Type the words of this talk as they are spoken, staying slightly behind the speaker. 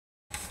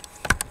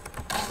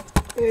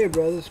Hey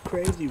brothers,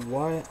 Crazy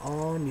Why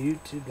on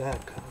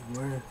YouTube.com.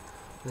 Where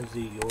is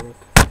he, York?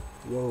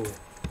 Whoa.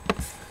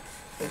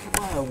 That's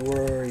why I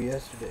were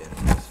yesterday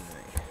and last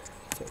night.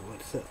 So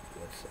what's up?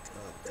 What's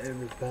up,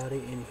 everybody?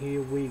 And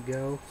here we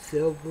go.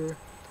 Silver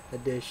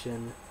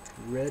Edition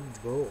Red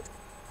Bull.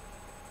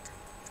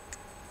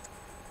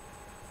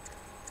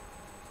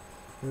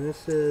 And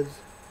this is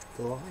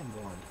the lime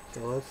one.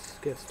 So let's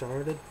get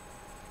started.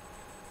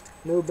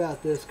 Know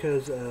about this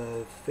because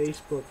of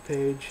Facebook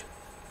page.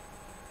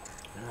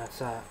 And I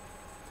thought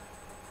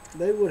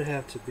they would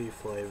have to be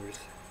flavors.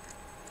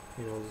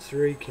 You know, the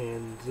 3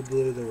 cans, the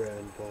blue, the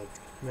red, but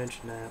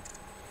mention that.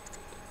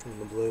 And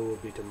the blue will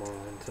be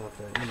tomorrow and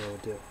something, you know,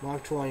 do.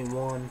 Mach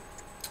 21,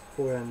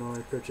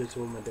 $4.99 purchase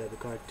with my debit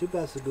card. 2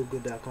 bucks at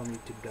google.com,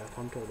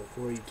 youtube.com, total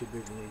 4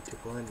 YouTubers and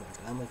YouTube one. My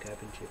family,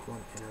 Captain Chick 1,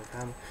 enter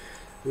comment.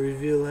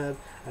 Review lab,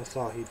 I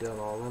saw he done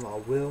all of them. I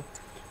will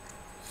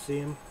see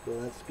him, but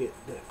let's get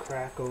the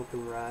crack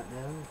open right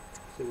now.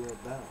 See what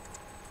we're about.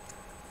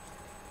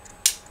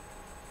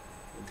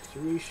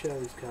 3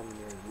 shows coming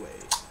your way.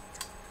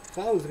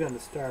 So I was going to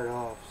start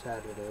off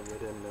Saturday, but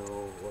didn't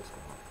know what's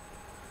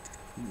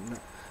going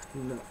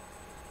on. No.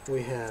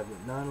 We have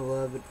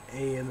 9:11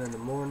 a.m. in the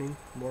morning,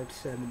 March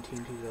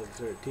 17,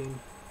 2013.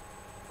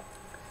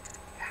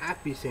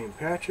 Happy St.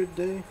 Patrick's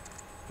Day.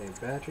 St.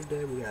 Patrick's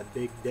Day. We got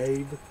Big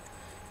Dave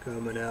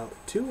coming out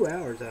 2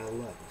 hours out of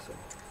 11. So.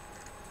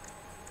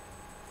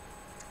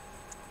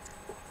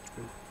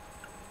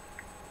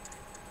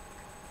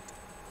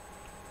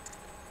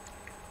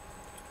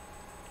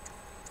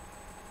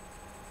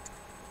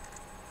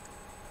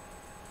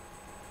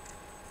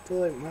 I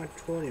feel like Mach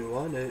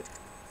 21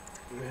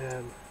 we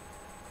have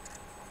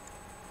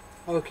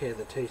okay,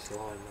 the taste of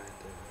lime right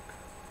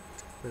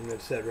there. And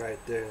it said right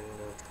there, you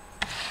know,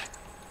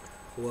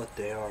 what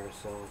they are,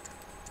 so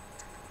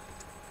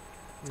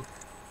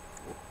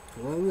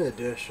limited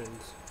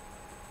editions.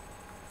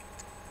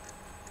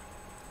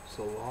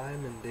 So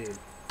lime indeed.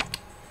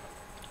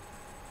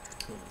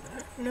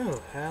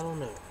 I don't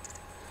know.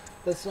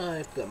 That's not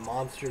like the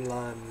monster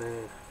lime,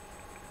 man.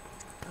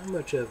 I'm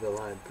much of a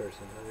lime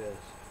person, I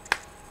guess.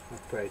 I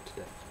prayed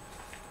today.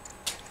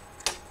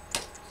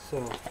 So,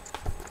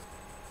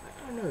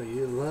 I don't know,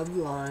 you love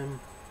lime.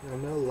 I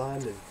know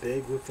lime is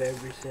big with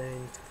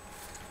everything.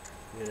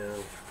 You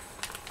know,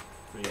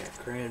 we got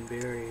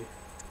cranberry.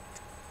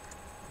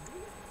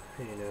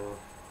 You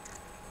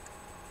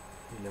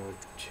know,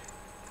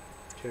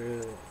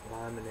 cherry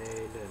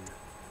lemonade and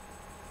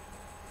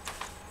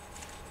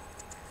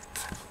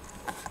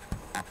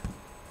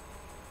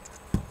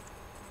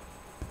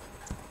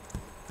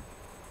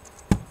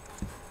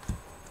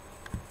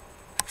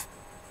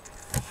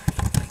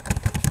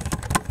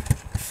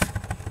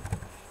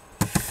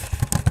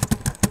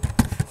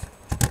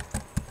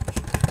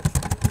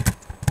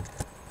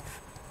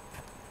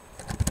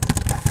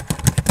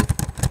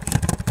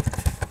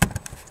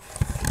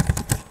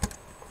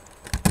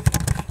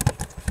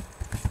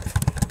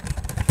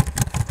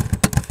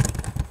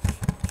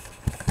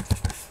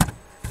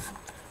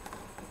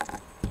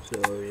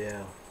so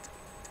yeah.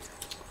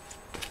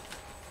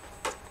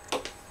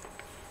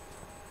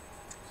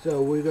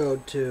 So we go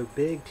to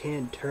Big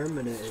Ten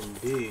tournament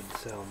indeed.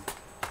 So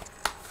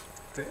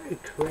very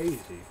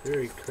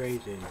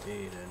crazy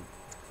indeed. And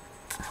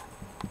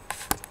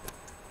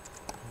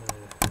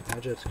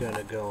I'm just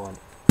gonna go on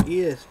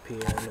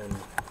ESPN and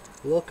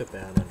look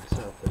about it and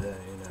stuff today,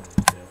 you know.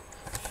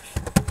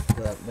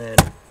 But man,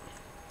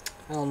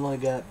 Illinois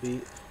got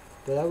beat.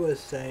 But I was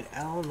saying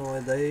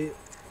Illinois, they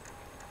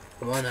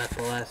won at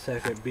the last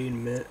second,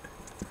 beating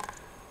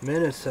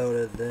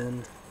Minnesota.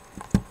 Then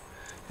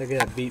they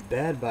got beat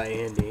bad by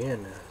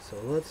Indiana. So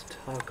let's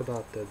talk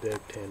about the Big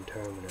Ten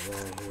tournament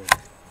right here.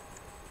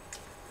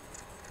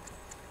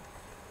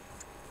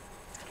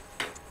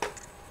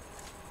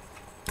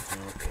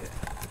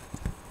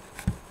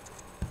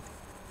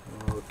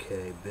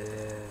 Okay,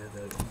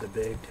 the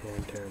Big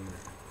Ten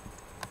tournament.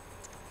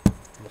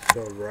 Let's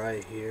go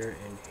right here,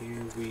 and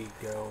here we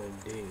go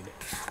indeed.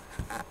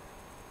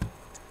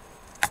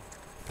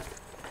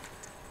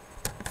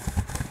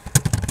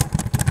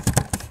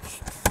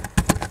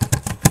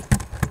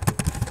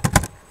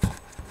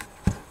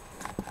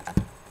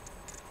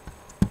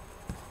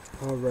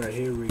 Alright,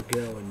 here we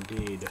go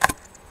indeed.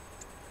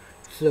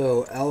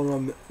 So,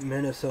 Illinois,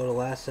 Minnesota,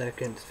 last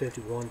seconds,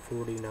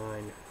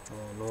 51-49.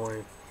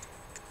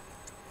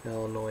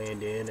 Illinois,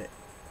 Indiana,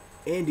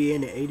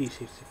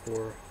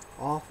 80-64.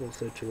 Awful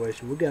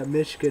situation. We got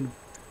Michigan,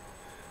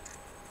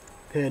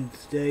 Penn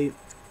State,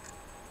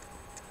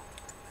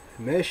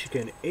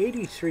 Michigan,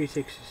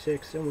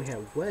 83-66. Then we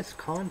have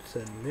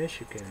Wisconsin,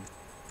 Michigan,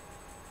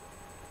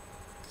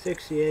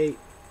 68.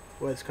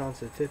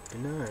 Wisconsin,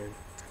 59.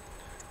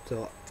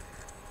 So,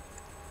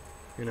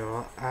 you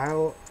know,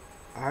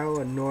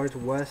 Iowa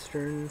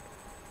Northwestern,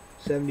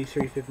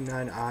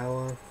 73-59.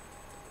 Iowa.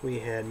 We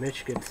had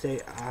Michigan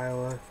State,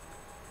 Iowa,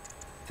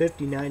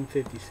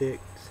 59-56,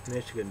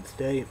 Michigan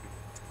State.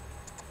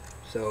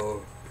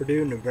 So,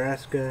 Purdue,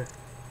 Nebraska,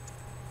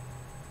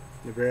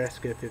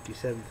 Nebraska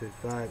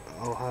 57-55.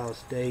 Ohio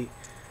State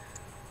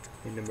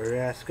in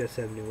Nebraska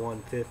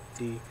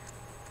 71-50.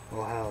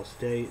 Ohio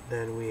State.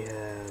 Then we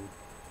have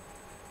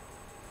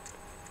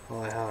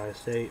Ohio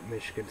State,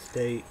 Michigan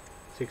State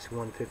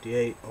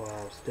 61-58.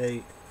 Ohio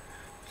State.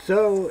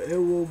 So it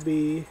will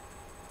be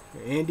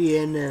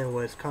Indiana and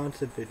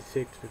Wisconsin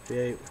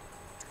 56-58.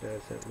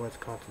 That's at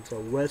Wisconsin. So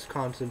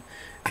Wisconsin,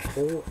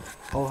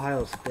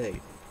 Ohio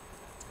State.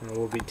 And it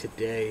will be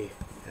today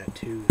at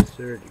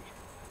 2:30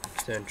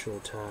 Central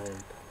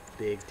Time,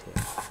 Big Ten.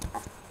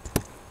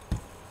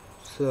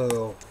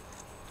 So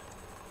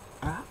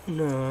I don't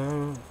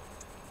know.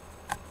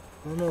 I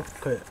don't know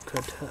if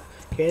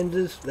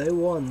Kansas, they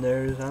won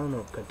theirs. I don't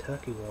know if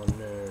Kentucky won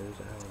theirs.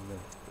 I don't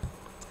know.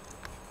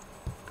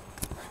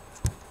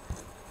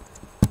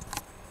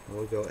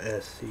 We'll go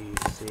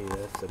SEC.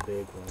 That's a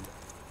big one.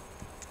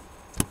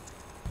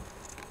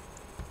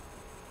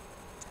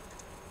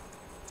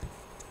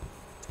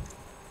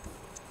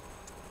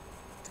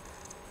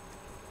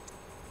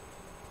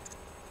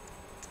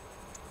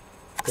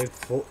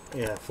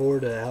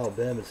 Florida,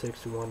 Alabama,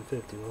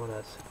 61-51.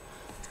 That's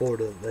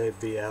Florida. They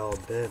beat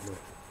Alabama.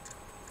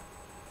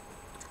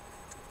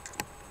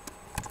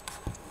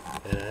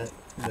 And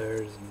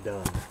there's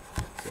done.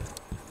 So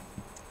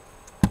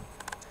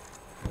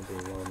that'll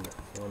be one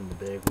of the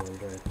big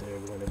ones right there.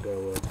 We're gonna go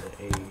with the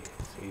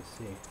ACC.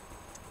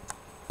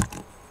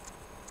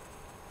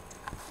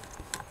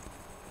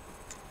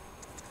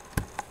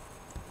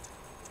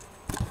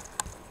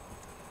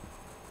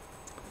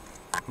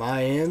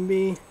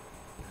 Miami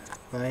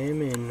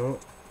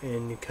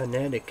in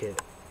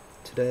Connecticut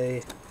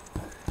today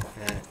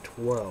at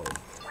 12.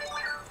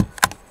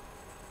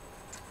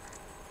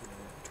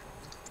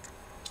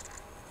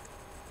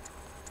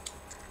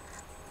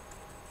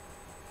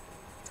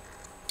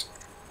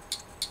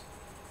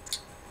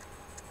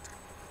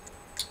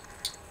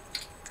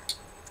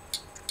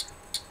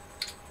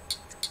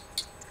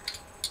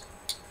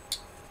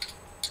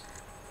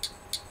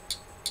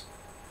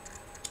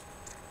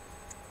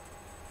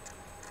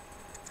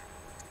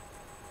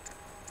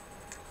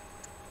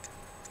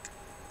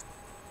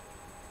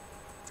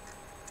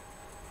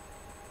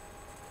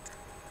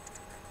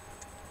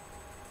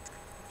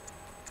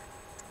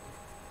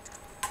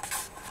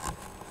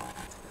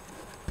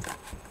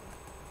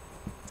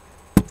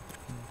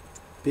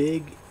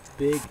 Big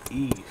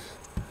East.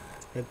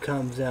 It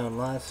comes down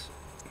last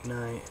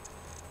night.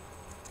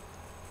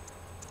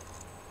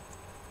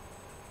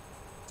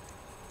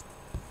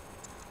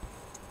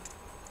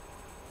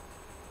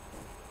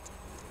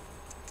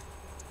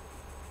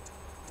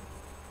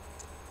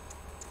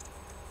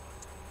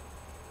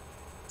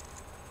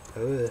 I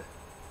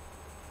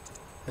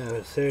have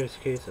a serious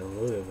case of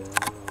Louisville.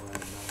 I don't know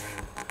right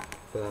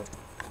now, but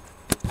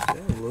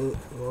yeah, Louisville.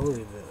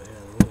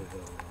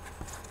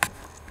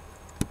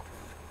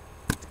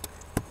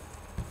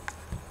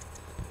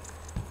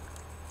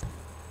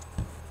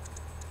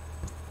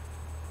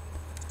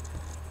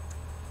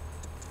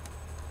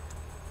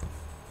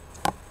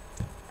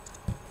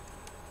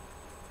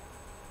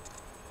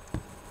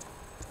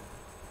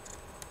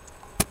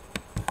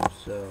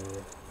 So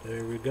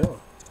there we go.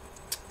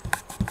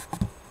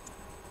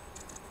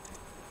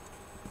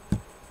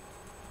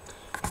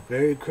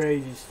 Very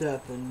crazy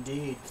stuff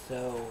indeed.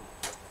 So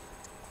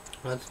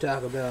let's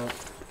talk about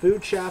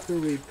food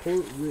shopping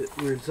report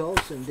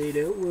results. Indeed,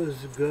 it was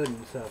good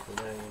and stuff, and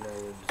then, you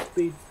know,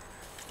 with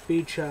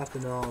speed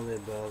shopping, all of the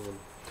above, and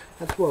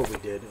that's what we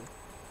did.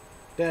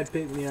 Dad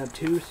picked me up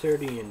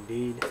 2:30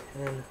 indeed,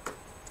 and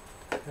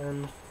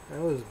I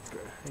was,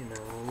 you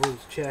know, I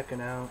was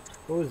checking out.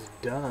 I was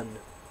done.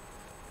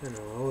 You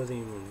know, I wasn't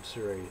even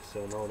serious,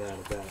 so no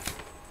doubt about it.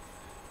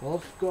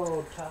 Let's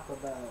go talk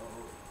about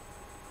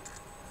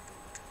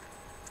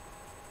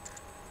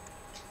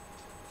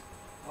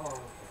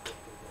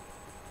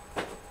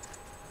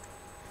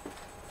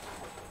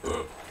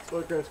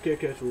Sluggrass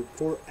Kick-Ass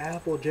Report.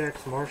 Apple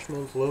Jacks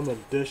Marshmallows Limited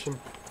Edition.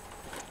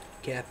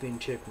 Caffeine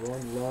Chick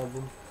 1, love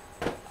them.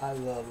 I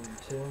love them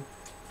too.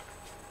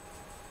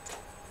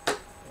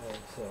 And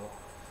so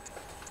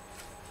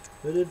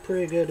we did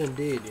pretty good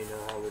indeed, you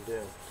know how we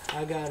do.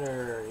 I got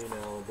her, you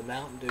know, the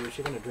Mountain Dew.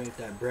 She's gonna drink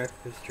that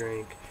breakfast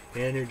drink,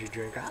 energy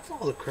drink. I saw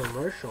the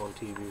commercial on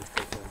TV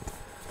for them.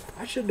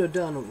 I should have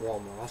done at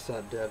Walmart. I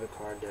saw debit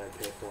card, debit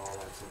paper, all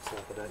that stuff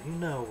like that. You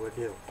know what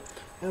we do.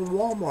 And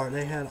Walmart,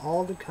 they had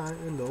all the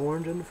kind, the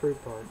orange and the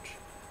fruit punch,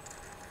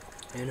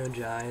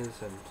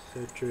 Energize and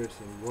citrus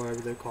and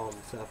whatever they call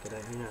them, stuff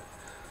like that, you know.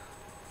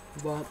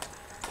 But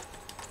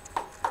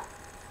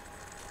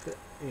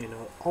you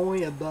know, only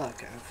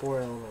 $1 at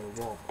 4L at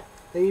Walmart.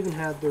 They even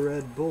have the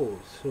Red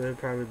Bulls, so it'd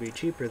probably be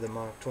cheaper than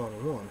Mach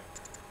 21.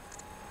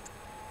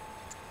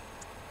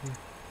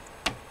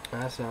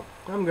 That's not.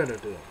 I'm gonna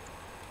do it.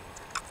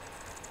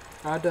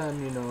 I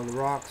done, you know, the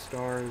Rock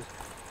Stars,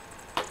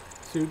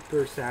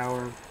 Super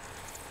Sour,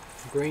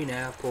 Green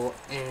Apple,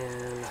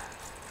 and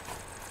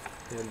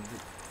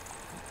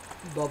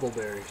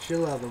Bubbleberry. She'll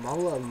love them. I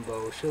love them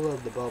both. She'll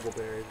love the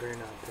Bubbleberry, Green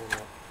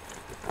Apple.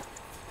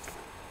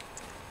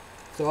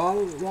 So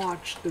I'll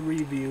watch the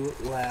review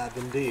lab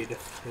indeed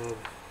of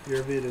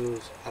your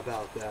videos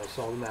about that.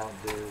 So all the Mountain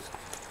Dews.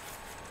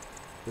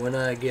 When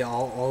I get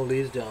all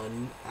these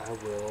done, I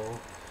will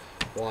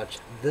watch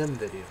them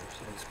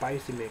videos. And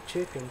Spicy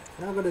McChicken,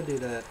 I'm not gonna do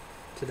that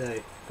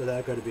today, but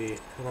I'm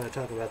gonna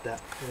talk about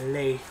that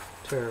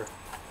later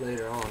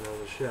on in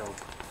the show.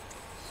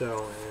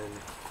 So,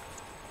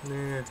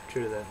 and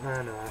true that.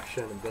 I know I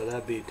shouldn't, but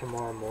that'd be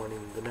tomorrow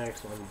morning. The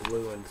next one,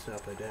 blue and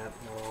stuff like that.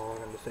 All I'm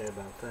gonna say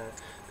about that.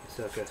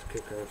 Suck ass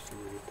kickers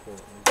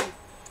report.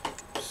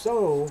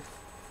 So,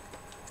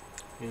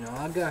 you know,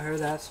 I got her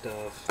that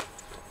stuff.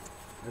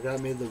 I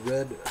got me the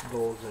Red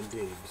Bulls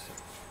indeed. So.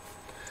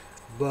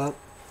 But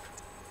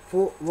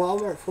for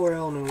Walmart,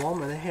 4L, and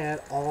Walmart, they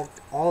had all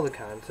the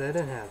kinds. They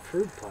didn't have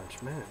fruit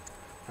punch, man.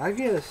 I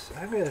guess,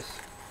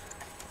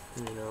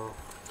 you know,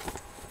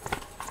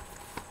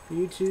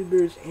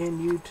 YouTubers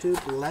and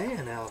YouTube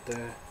land out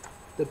there,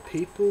 the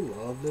people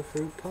love the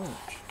fruit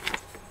punch.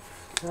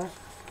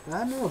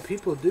 I know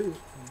people do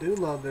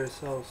love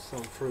themselves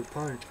some fruit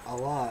punch a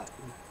lot.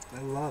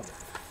 They love it.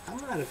 I'm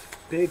not a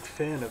big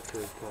fan of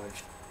fruit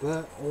punch,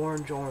 but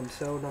orange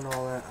soda and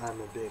all that, I'm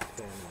a big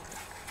fan of.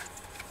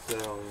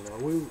 So, you know,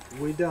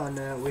 we done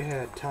that. We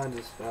had tons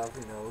of stuff.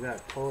 You know, we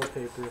got toilet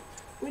paper.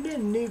 We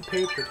didn't need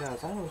paper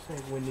towels. I don't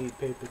think we need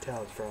paper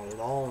towels for a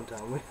long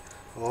time.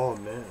 Oh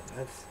man,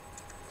 that's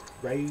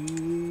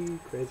crazy.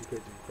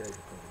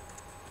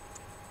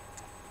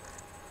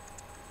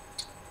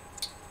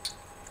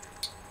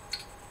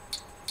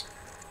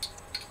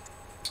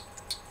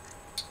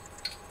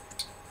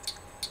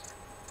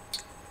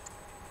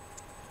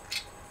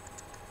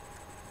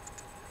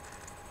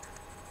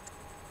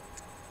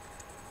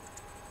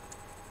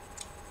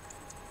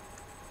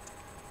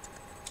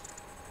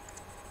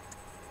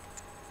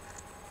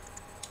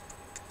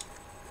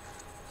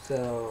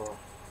 So,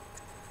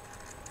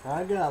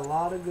 I got a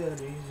lot of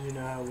goodies, you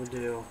know how we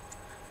do.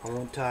 I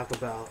won't talk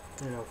about,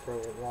 you know, for a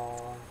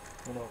while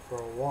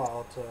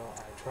till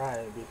I try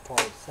it. Be part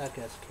of the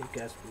second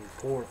kick-ass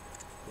report.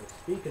 But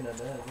speaking of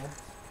that,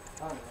 let's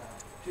talk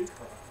about two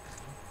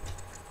products.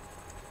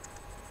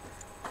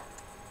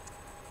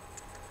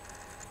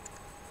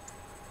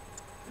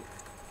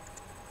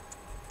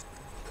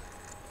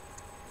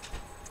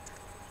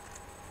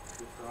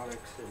 Two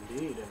products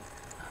indeed.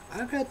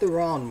 I got the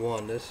wrong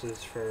one. This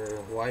is for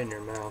whiten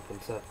your mouth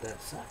and stuff. That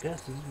I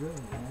guess is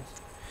really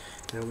nice.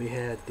 And we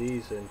had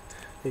these, and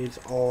these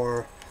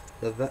are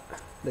the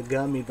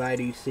gummy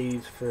Vitae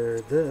seeds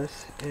for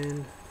this,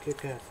 and Kit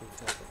Kats and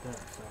stuff like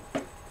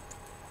that.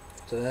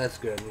 So that's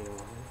good, you know.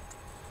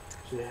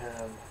 So you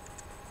have,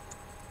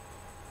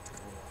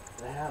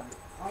 they have.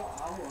 I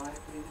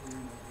like these, you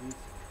know, these.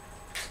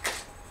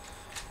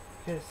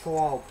 Get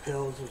swallow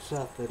pills and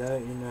stuff like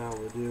that, you know how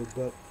we do,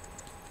 but.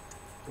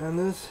 And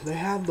this, they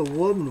have the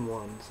wooden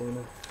ones,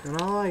 and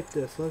I like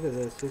this. Look at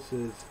this. This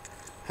is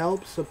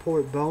help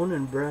support bone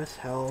and breast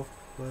health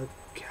with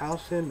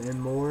calcium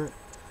and more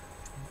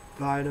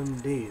vitamin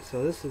D.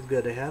 So this is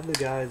good. They have the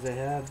guys. They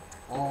have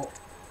all,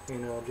 you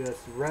know,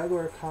 just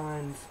regular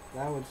kinds.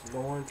 That was the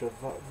orange with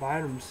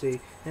vitamin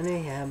C, and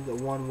they have the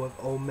one with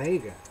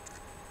omega.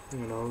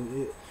 You know.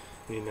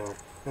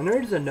 And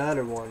there's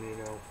another one. You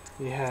know,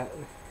 you have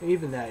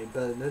even that,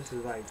 but this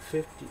is like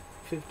 50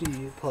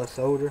 plus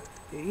older.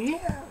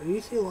 Yeah, you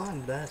see a lot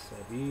of that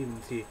stuff. You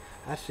even see,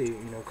 I see,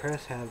 you know,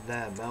 Crest have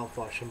that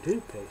mouthwash and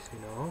toothpaste,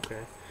 you know,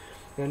 okay.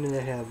 And then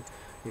they have,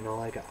 you know,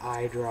 like an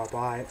eye drop,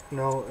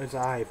 no, it's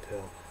eye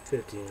pill,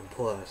 50 and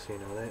plus, you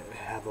know, they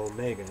have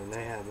omega, and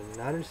they have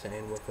another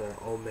saying with the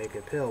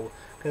omega pill,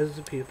 because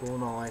the people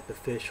don't like the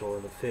fish or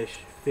the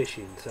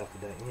fishy and stuff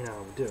like that, you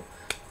know, we do.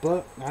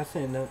 But, I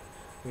think that,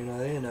 you know,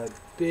 they in a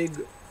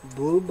big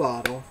blue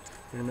bottle,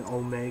 and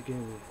omega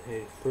and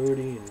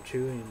fruity and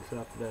chewy and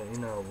stuff that, you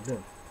know, we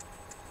do.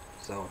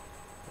 So,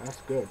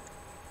 that's good.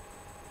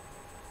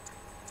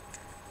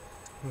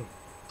 I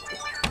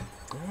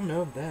don't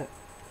know if that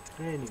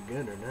ain't any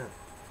good or not.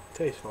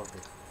 Tastes funky.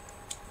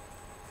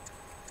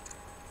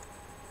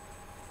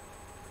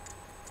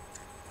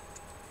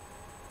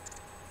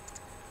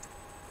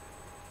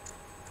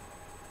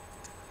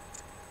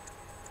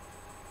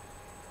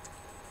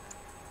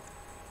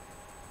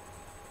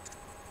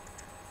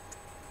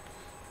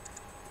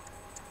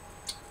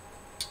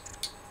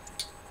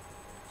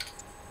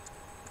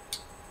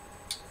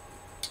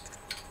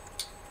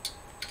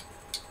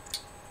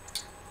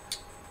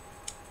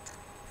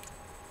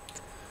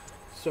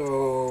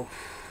 So,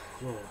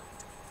 yeah,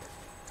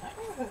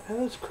 it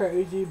was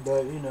crazy,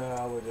 but you know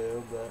how we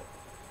do. But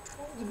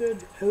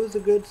it was a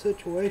good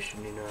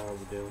situation, you know how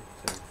we do.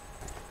 So,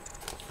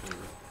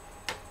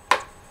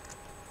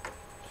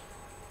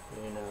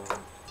 you know.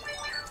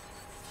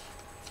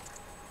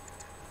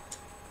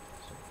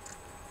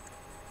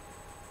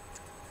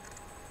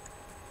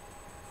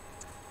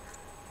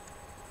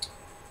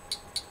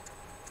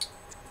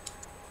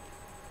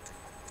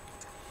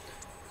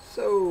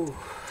 So,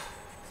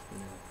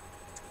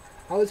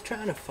 I was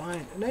trying to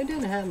find, and they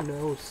didn't have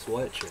no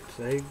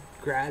sweatshirts.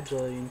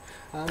 gradually,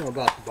 I don't know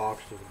about the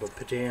boxers, but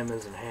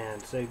pajamas and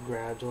hats, they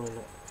gradually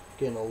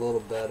getting a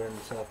little better and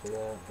stuff like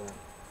that, but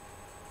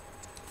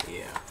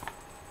yeah.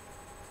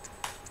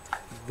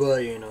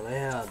 But, you know, they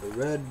have the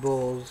Red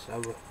Bulls,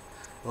 I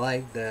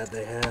like that.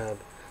 They have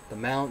the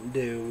Mountain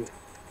Dew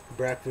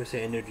breakfast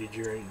energy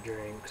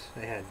drinks.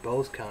 They had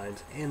both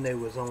kinds, and they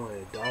was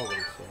only $1,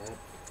 so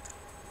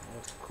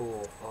that's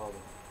cool.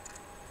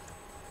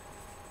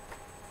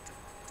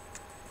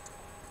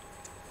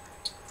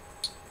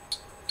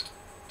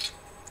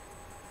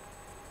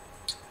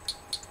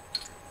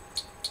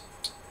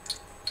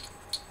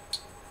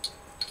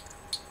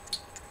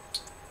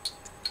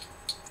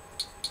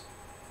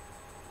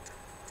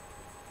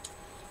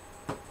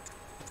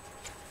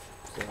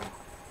 So,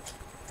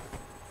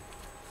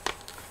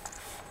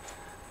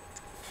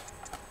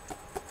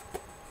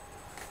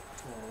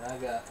 and I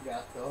got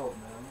the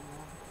oatmeal.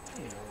 I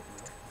need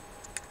oatmeal.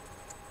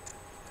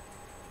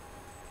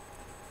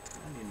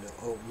 I need the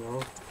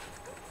oatmeal.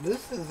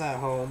 This is at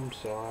home,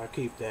 so I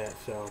keep that.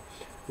 So,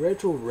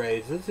 Rachel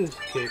Ray's, this is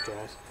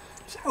kick-ass.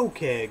 It's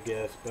okay, I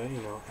guess, but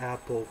you know,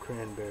 apple,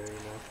 cranberry, you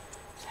know,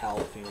 it's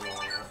healthy and all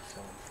that,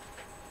 so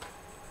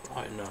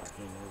why not,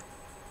 you know.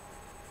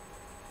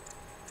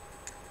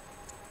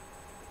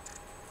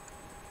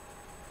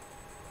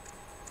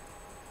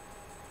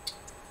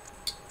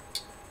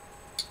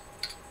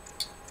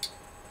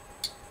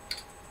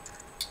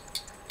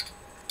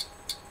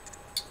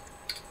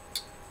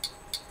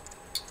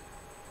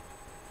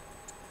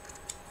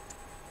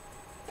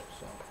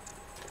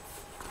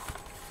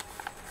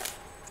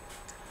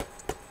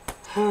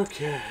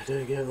 Okay,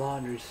 did get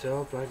laundry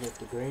soap. I get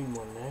the green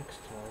one next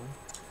time.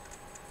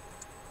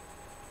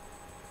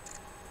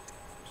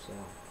 So.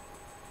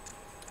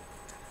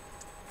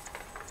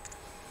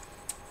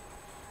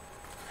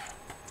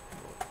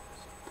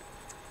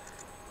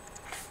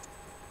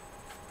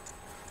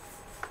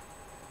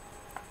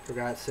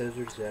 Forgot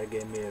scissors. That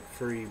gave me a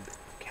free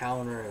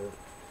counter,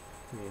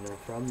 you know,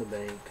 from the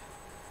bank.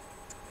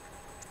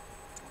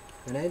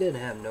 And they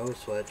didn't have no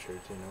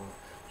sweatshirts, you know.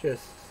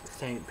 Just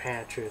St.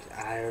 Patrick's,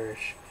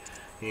 Irish,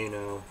 you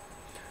know,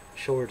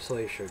 short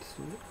sleeve shirts.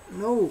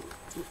 No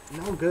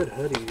good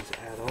hoodies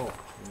at all.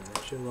 You know,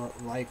 I should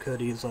like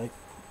hoodies like,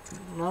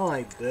 not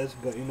like this,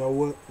 but you know,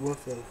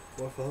 with a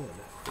hood.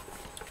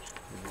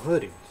 You know,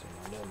 hoodies,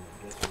 you know, nothing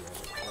just a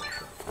regular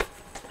shirt.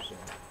 So,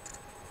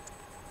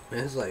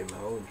 it's like my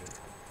old job.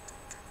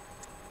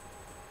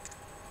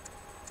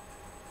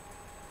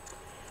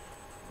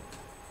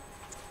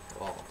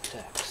 All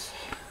text.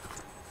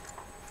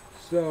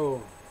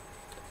 So,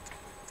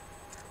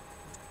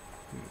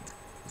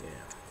 yeah.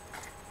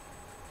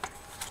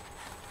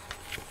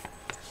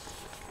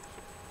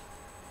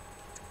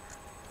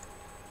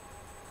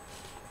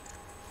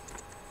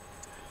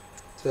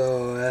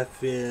 So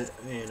that's it,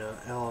 you know,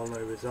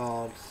 LMA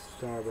results,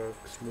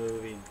 Starbucks,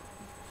 movie,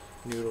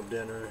 noodle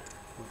dinner,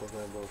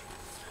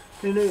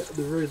 and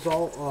the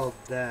result of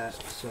that,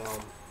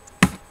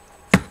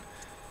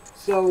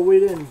 so we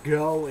didn't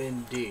go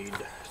indeed,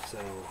 so,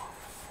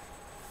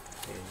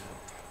 you know,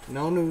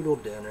 no noodle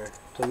dinner,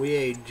 so we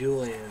ate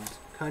Julian's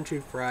country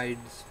fried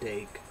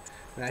steak,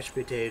 mashed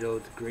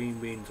potatoes, green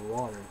beans,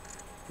 water,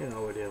 you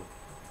know, we do.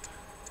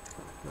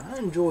 I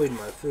enjoyed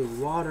my food.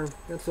 Water,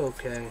 that's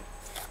okay.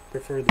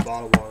 Prefer the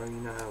bottled water,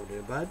 you know how we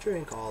do. But I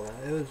drank all that.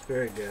 It was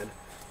very good.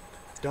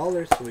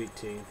 Dollar sweet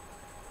tea.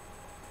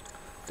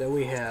 Then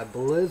we have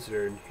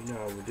Blizzard. You know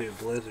how we do.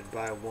 Blizzard,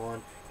 buy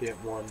one, get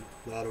one.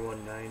 The other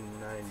one,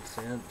 99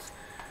 cents.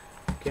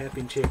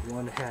 Captain Chick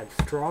one had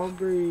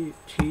strawberry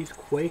cheese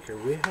Quaker.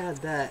 We had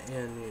that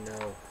in, you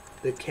know,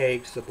 the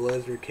cakes, the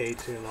Blizzard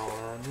cakes and all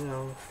that. You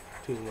know,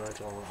 too much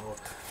all.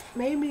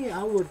 Maybe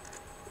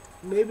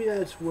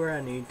that's where I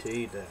need to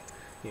eat that.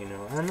 You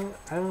know,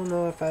 I don't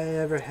know if I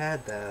ever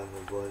had that in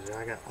the Blizzard.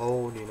 I got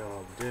old, you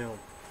know, I do.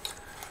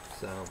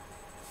 So,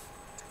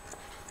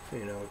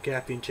 you know,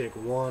 Captain Chick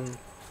 1,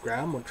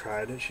 Grandma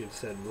tried it. She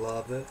said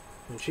love it,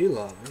 and she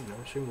loved it. You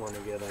know, she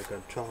wanted to get like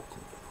a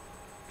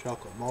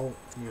chocolate malt.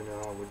 You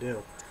know, I would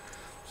do.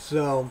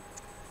 So,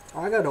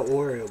 I got an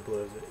Oreo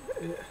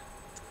Blizzard.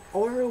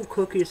 Oreo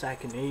cookies I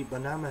can eat,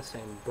 but not my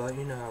same. But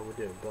you know how we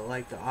do. But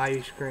like the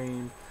ice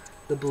cream,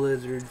 the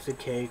blizzards, the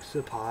cakes,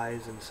 the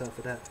pies, and stuff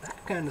like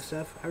that kind of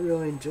stuff, I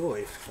really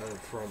enjoy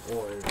from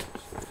Oreos.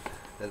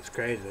 That's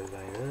crazy. I was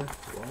like,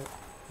 what?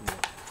 No.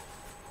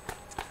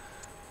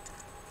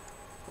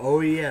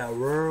 Oh yeah,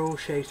 rural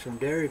shakes from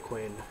Dairy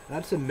Queen.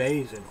 That's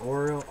amazing.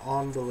 Oreo,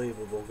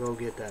 unbelievable. Go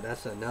get that.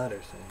 That's another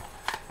thing.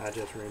 I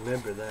just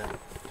remember that.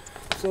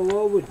 So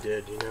what we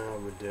did, you know how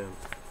we do.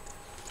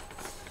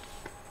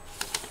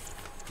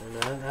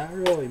 And not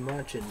really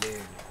much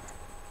indeed.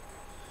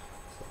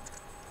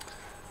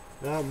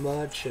 Not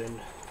much, and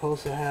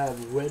supposed to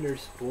have winter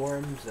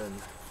storms,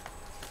 and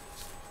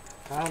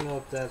I don't know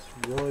if that's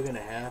really gonna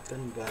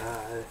happen, but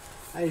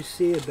I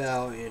see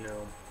about, you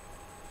know,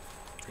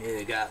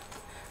 you got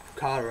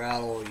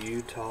Colorado,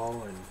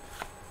 Utah, and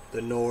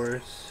the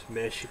North,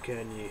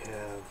 Michigan. You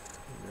have,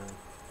 you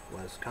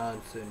know,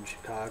 Wisconsin,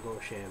 Chicago,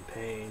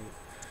 Champaign,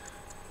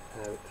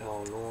 have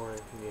Illinois,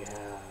 you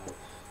have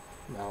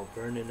Mount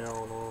Vernon,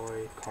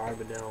 Illinois,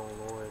 Carbon,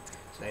 Illinois,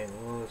 St.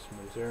 Louis,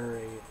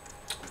 Missouri,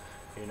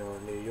 you know,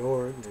 New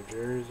York, New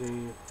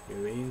Jersey,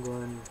 New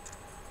England,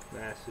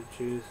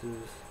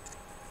 Massachusetts,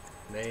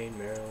 Maine,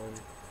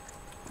 Maryland,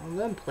 all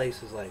them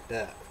places like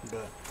that.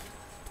 But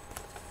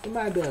it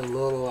might have been a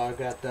little, I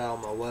got that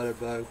on my weather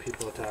bug,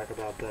 people talk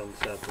about that and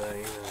stuff that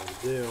you know how to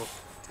do.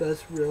 But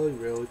it's really,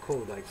 really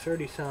cool. Like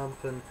 30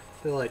 something,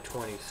 feel like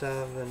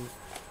 27.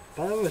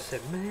 But I always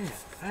said, man,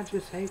 I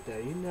just hate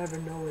that. You never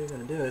know what you're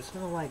going to do. It's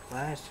not like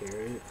last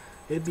year.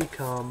 It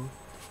become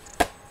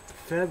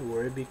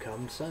February, it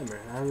becomes summer.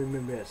 I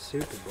remember that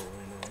Super Bowl,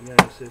 you know,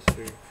 my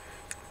sister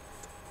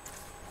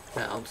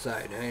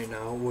outside hanging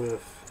out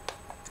with,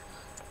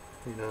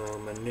 you know,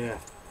 my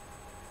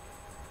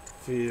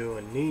nephew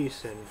and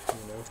niece, and,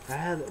 you know,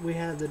 we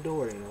had the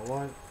door, you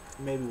know,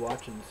 maybe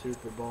watching the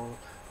Super Bowl.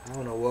 I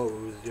don't know what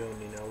we was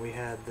doing, you know. We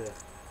had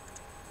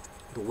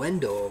the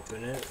window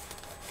open. It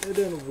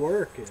didn't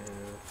work, you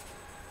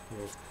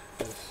know.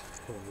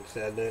 We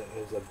said that it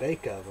was a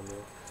bake oven.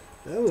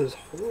 That was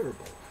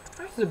horrible.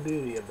 That's the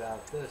beauty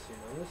about this, you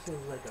know. This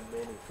is like a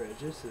mini fridge.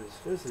 This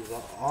is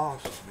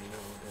awesome, you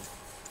know.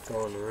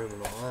 Go in the room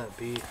and all that.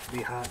 Be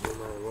hot no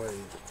matter what.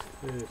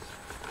 There's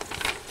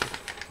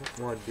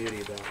one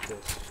beauty about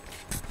this.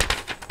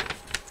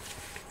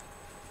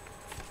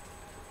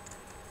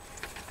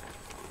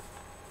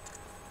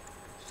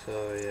 So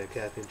yeah,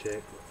 Caffeine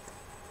Chick.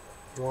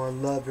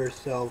 One, love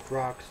herself,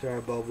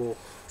 rockstar bubble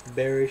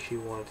berry. She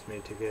wants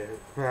me to get her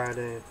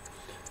Friday.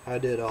 I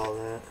did all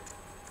that.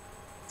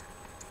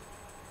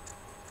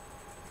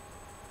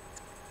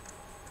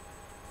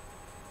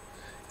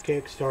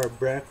 Kickstar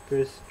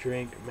breakfast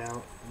drink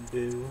Mountain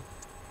Dew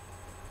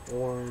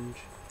orange.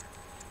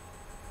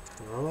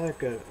 I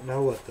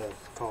know what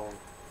that's called.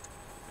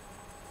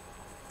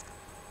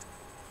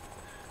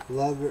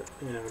 Love her,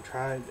 you know,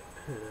 tried,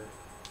 you know,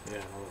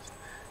 yeah.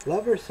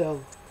 Love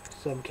herself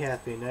some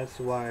caffeine. That's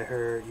why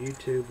her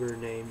YouTuber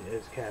name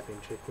is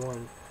Caffeine Chick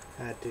 1.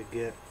 Had to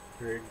get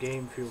her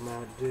Game Fuel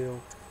Mountain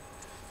Dew.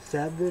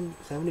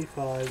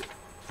 75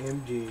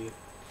 mg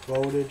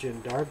voltage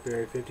and dark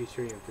berry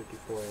 53 and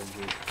 54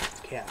 mg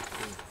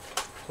caffeine.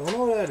 So I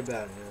know that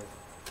about it, you know.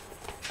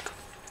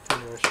 I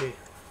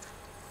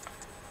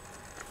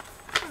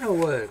don't know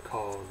what it's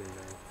called, you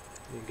know.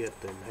 You get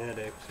them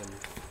headaches and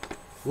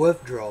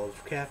withdrawals,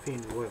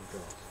 caffeine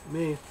withdrawals.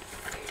 Me,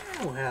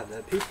 I don't have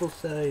that. People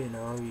say, you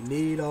know, you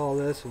need all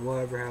this and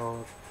whatever,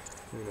 however,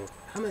 you know.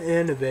 I'm an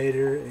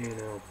innovator, you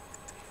know,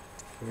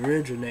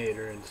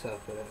 originator and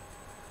stuff like that,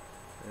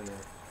 you know.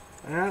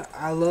 And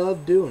I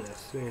love doing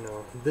this, you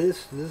know.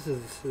 This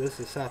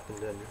is something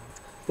to me.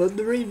 But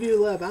the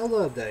review lab, I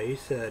love that. He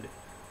said,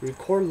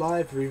 record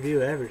live,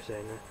 review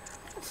everything.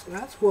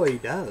 That's what he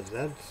does.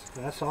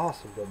 That's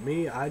awesome. But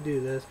me, I do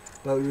this.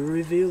 But the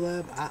review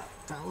lab, I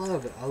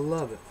love it. I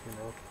love it, you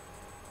know.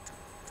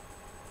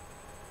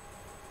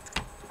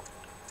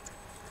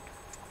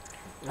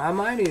 I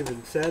might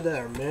even say that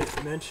or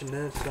mention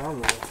that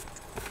somewhere.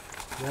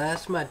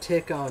 That's my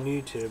tick on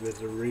YouTube,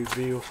 is a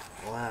review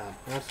lab.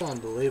 That's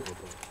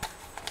unbelievable.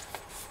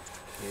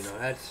 You know,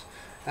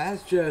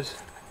 that's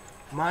just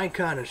my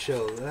kind of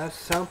show. That's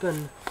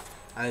something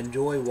I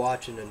enjoy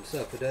watching and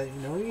stuff. But that,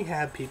 you know, you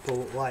have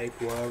people like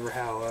whatever,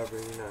 however,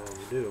 you know how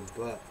we do.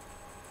 But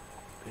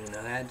you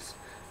know,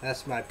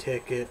 that's my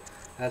ticket.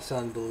 That's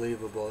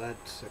unbelievable.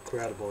 That's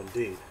incredible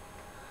indeed.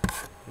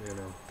 You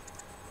know.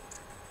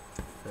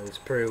 And it's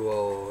pretty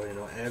well, you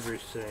know,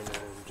 everything I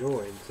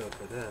enjoy and stuff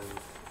like that.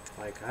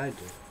 Like I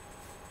do.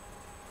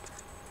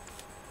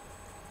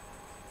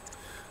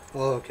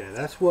 Okay,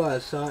 that's what I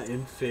saw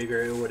and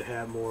figured it would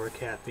have more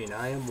caffeine.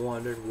 I am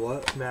wondered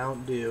what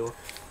Mountain Dew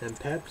and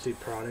Pepsi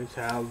products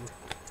have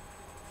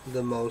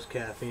the most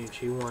caffeine.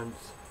 She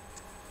wants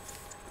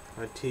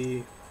a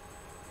tea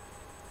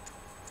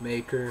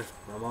maker.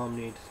 My mom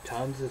needs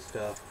tons of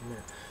stuff.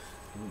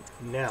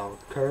 Now,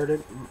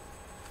 Curtis,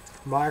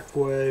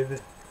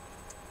 microwave,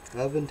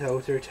 oven,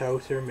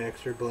 toaster,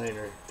 mixer,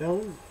 blender.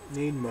 Don't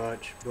need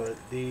much, but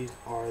these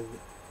are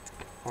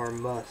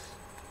must.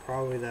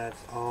 Probably that's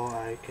all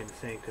I can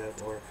think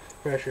of. Or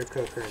pressure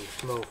cooker and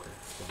smoker.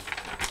 So.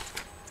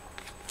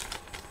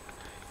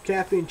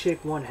 Caffeine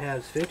Chick 1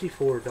 has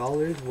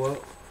 $54.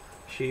 What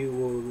she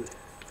will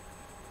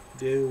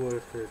do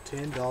with her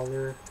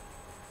 $10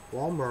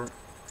 Walmart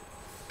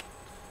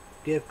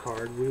gift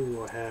card, we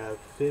will have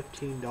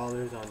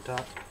 $15 on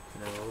top.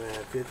 No, we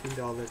have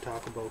 $15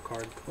 Taco Bell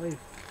card,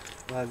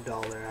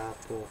 $25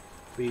 Apple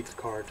Beats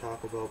card,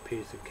 Taco Bell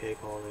piece of cake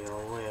only,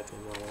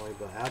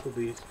 but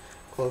Applebee's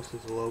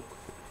closest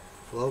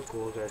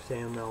locals are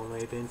Sam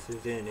Illinois,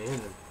 Vincent, and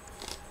Inman.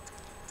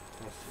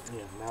 That's,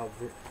 yeah,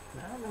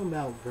 I don't know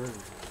Mount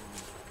Vernon.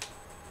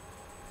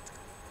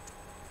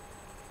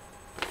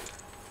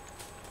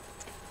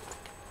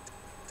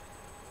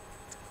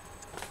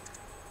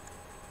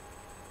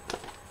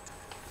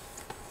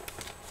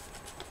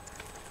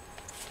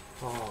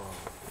 Oh.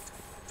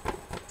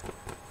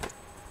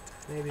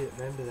 Maybe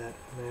that,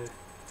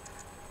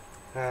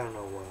 I don't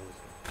know what it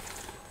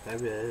is.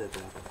 Maybe it is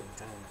up at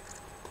the time.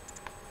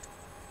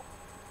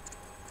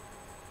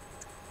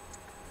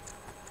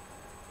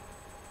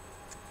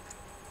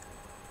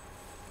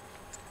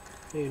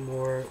 Need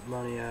more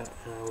money out,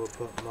 and I will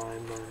put my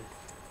money.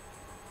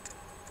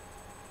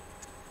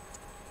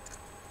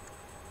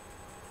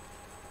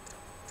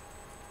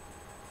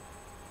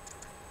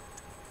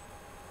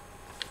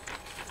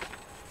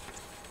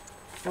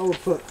 I will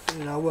put,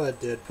 you know what I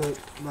did, put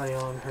money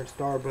on her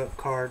Starbucks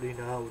card, you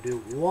know, I would do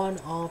 1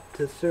 off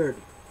to 30.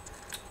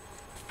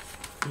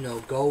 You know,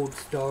 gold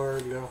star,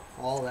 you know,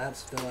 all that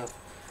stuff.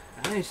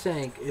 I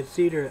think it's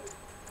either,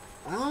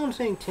 I don't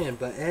think 10,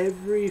 but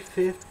every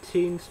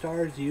 15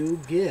 stars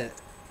you get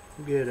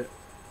it.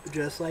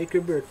 Just like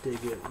your birthday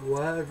gift.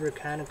 Whatever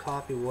kind of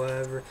coffee,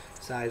 whatever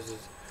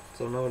sizes.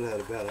 So know that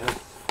about it.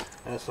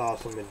 That's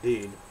awesome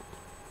indeed.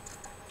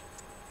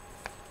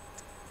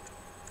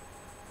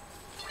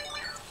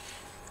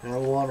 And I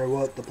wonder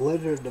what the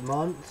Blizzard of the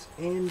months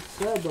and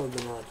sub of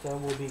the month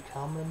that will be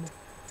coming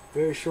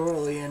very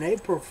shortly. And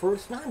April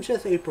 1st, not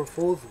just April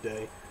Fool's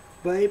Day,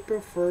 but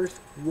April 1st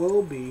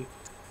will be,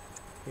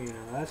 you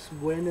know, that's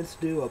when it's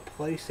due, a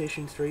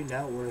PlayStation Street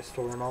Network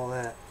store and all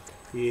that.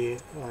 Yeah,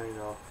 you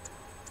know,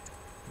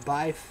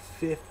 buy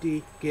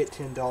 50, get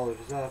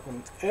 $10 off.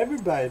 And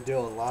everybody's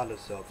doing a lot of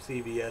stuff.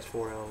 CVS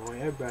for Illinois,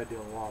 everybody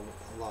doing a lot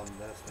of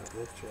that stuff.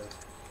 It's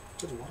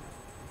just a lot,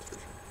 that's for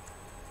sure.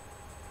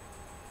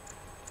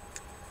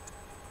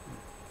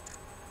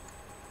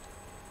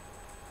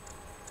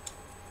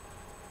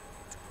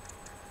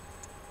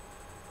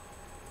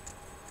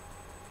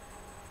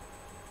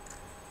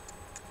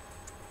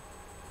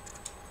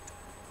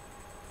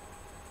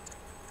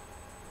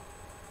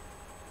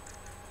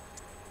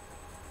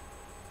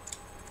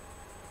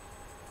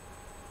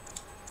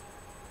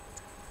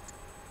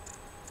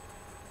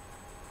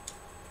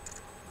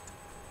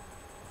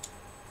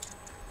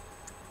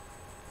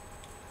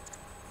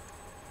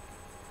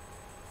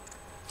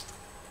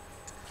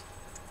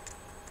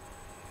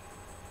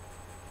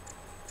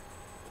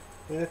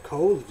 Yeah,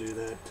 Coles do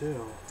that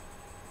too.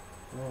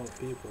 Oh,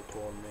 people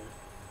told me.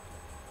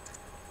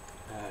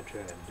 I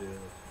try to do it.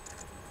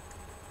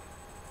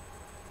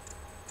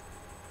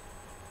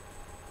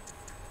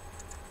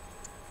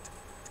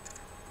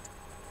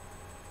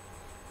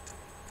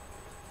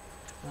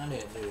 I need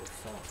to do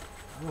something.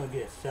 I'm gonna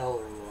get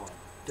celery one.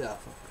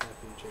 Definitely. I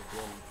can check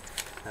one.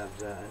 Have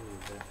that. I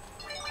need that.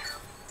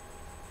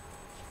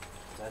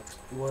 That's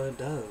what it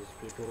does.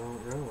 People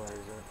don't realize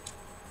it.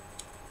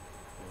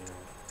 You know.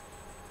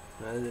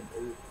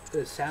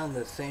 It sounds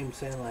the same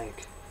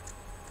like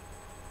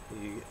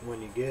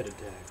when you get a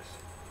text.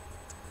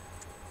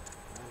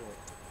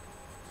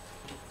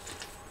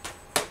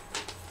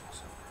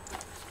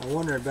 I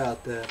wonder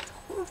about that.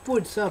 What if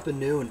would something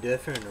new and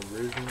different and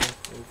original?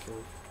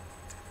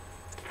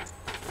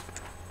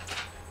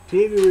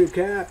 TV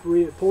recap,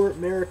 report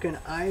American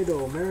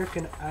Idol.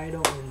 American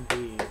Idol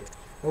indeed.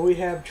 And we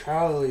have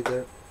Charlie,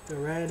 the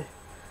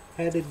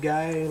red-headed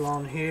guy,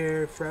 long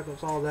hair,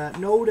 freckles, all that.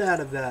 No doubt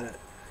about it.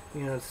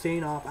 You know,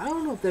 seen off. I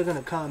don't know if they're going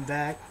to come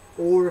back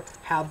or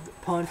have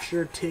punch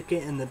their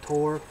ticket in the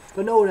tour.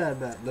 But no doubt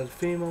about it. The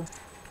female,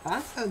 I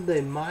thought they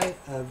might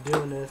have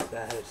doing this,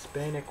 that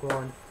Hispanic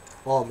one.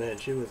 Oh man,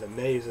 she was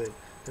amazing.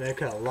 And they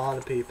cut a lot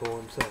of people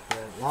and stuff,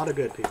 man. A lot of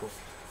good people.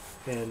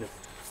 And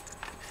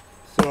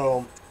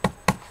so,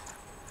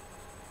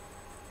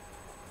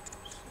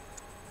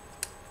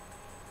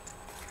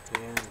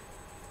 and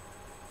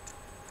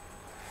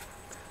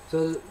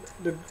so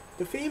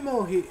the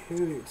female he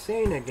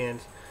sang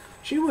against,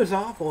 she was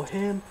awful.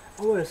 Him,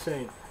 I was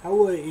saying,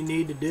 what you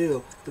need to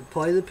do to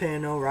play the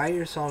piano, write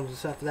your songs and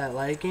stuff like that,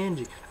 like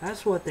Angie.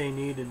 That's what they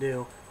need to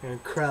do.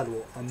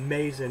 Incredible,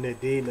 amazing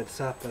indeed, and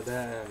stuff like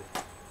that.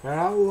 And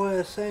I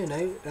was saying,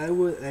 they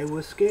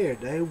was scared.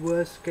 They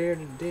was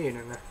scared indeed,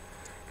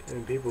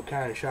 and people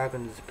kind of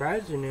shocking and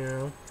surprising,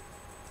 you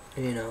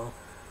know.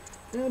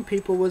 And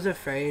people was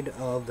afraid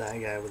of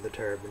that guy with the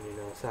turban, you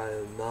know, side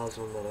of the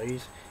Muslim Middle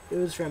East. It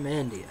was from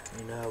India,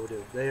 you know.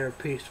 They are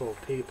peaceful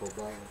people,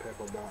 but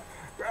people about.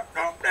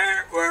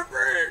 We're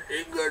afraid.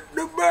 He got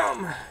the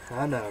bomb.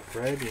 I'm not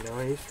afraid, you know.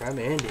 He's from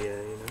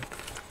India, you know.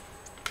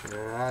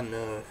 And I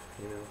know,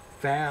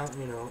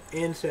 you know,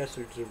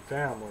 ancestors and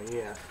family,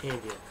 yeah,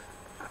 India.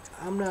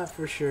 I'm not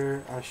for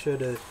sure. I should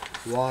have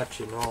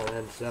watched and all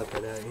that stuff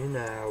like that. You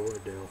know how I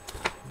would do.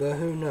 But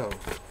who knows?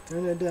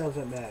 And it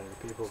doesn't matter.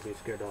 People be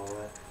scared of all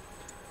that.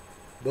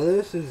 But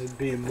this is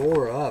be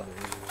more of it,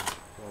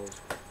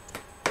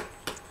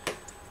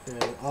 you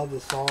know. Of the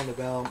song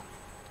about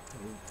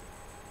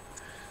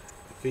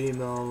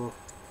female,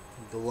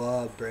 the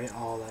love, brain,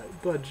 all that.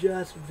 But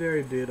just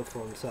very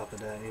beautiful and stuff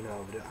like that, you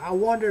know. I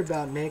wonder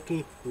about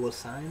Nikki. Will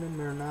sign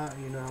him or not,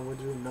 you know. Would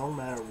do no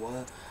matter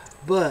what.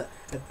 But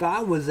if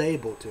I was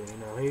able to, you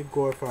know, he'd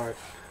go for our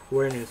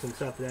awareness and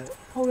stuff like that.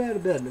 Oh, that a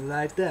bit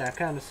like that. I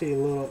kind of see a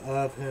little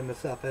of him and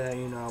stuff like that,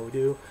 you know how we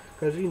do.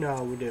 Because you know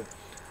how we do.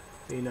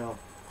 You know,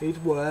 he's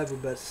whatever.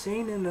 But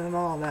singing and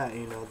all that,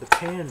 you know, the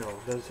piano,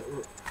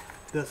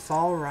 the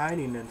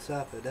songwriting and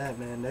stuff like that,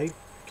 man, they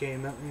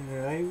came out, you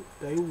know,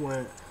 they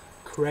went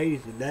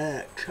crazy.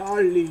 That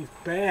Charlie's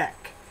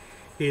back.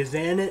 He's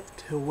in it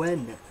to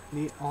win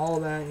it. All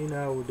that, you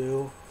know, we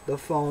do. The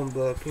phone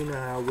book, you know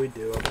how we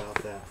do about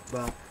that.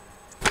 But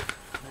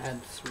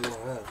that's what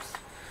us.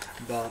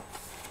 But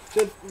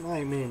just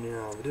like me, you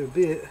know, we do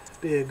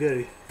be a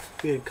good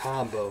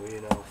combo,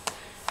 you know.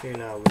 You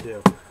know we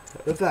do.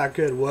 If I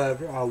could,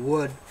 whatever, I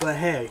would. But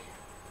hey,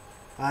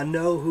 I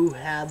know who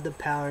had the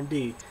power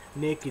indeed.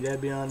 Nikki,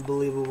 that'd be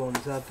unbelievable and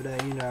stuff for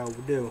that, you know how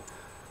we do.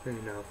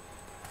 You know.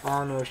 I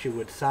don't know if she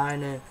would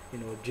sign it, you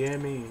know,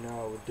 Jimmy, you know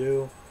how we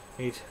do.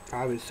 He's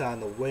probably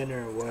sign the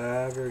winner or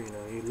whatever, you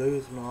know, you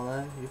lose and all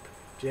that.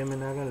 Jimmy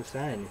not gonna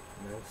sign you,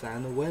 you know,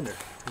 sign the winner,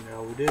 you know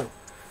how we do.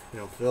 You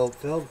know,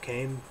 Phil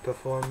came,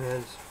 performed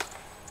his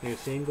new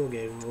single,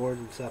 gave him awards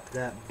and stuff like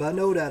that. But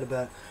no doubt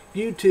about it.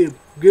 YouTube,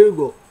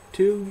 Google,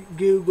 two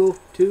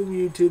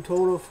YouTube,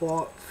 total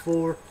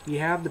four. You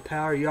have the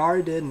power, you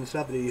already did and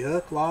stuff. You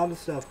hook a lot of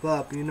stuff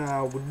up, you know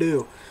how we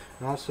do.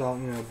 And also,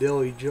 you know,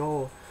 Billy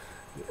Joel,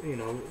 you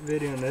know,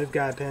 video and this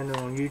guy penned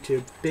on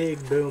YouTube,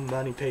 big boom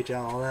money page and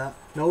all that.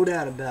 No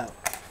doubt about it.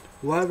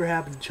 Whatever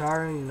happened to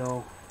Charlie, you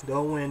know,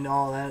 don't win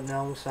all that,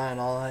 no sign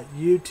all that.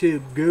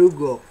 YouTube,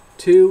 Google,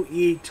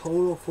 2E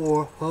total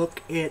 4,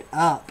 hook it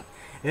up.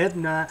 If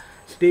not,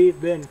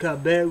 Stephen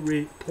Colbert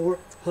report,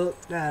 hook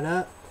that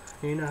up.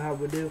 You know how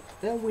we do.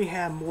 Then we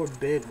have more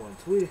big ones.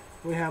 We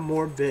have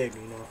more big,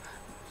 you know.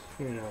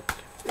 You know,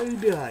 it'd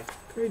be like,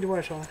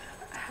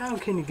 how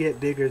can you get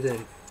bigger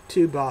than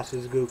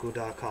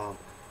 2bossesgoogle.com,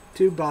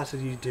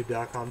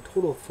 2bossesyoutube.com,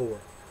 total 4.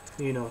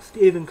 You know,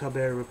 Stephen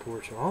Colbert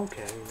report show.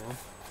 Okay, you know.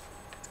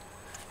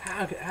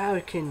 How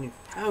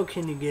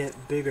can you get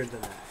bigger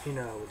than that? You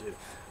know how we do.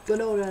 But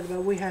no doubt about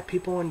it, we have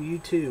people on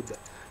YouTube,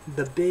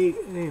 the big,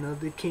 you know,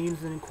 the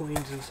kings and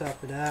queens and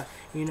stuff like that.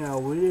 You know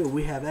we do.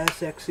 We have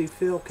SXC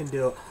Phil can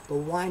do it, the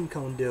Wine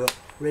can do it,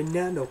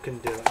 Renando can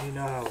do it. You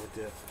know how we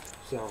do.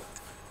 So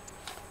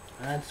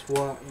that's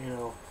what you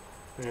know.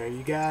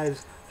 You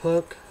guys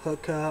hook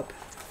up.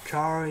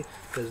 Charlie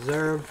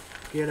deserve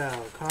get out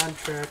of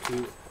contract.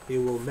 He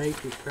will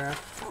make you proud.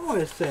 I want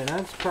to say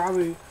that's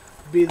probably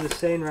be the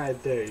same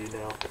right there. You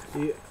know,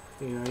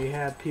 you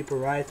have people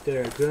right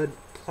there, a good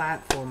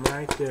platform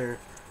right there.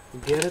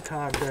 Get a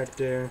contract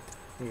there.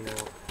 You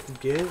know,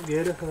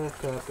 get a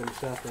hookup and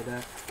stuff like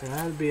that. And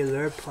that would be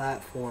their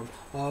platform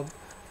of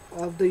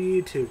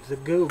the YouTubes, the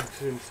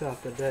Googs and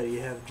stuff like that.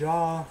 You have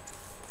Jaw.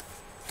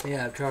 You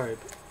have Charlie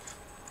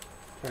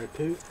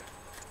Poot.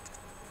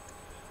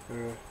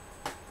 Or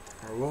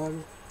what,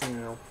 you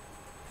know,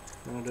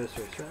 no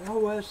disrespect. Oh,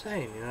 what I'm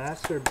saying, you know,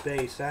 that's their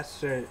base, that's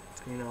their,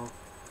 you know,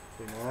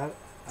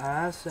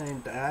 I'm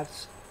saying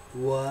that's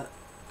what,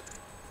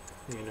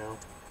 you know,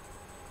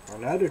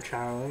 another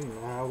Charlie, you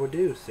know how we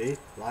do, see,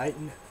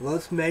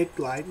 let's make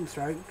lightning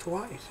strike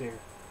twice here,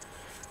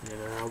 you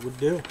know how we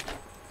do,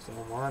 so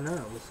why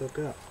not, let's look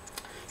up.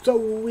 So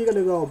we're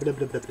gonna go, blah,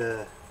 blah, blah,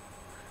 blah.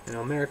 You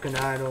know, American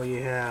Idol,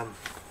 you have,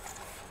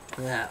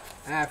 that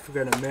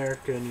African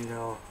American, you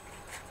know,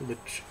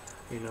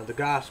 the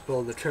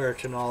gospel, the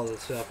church, and all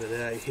this stuff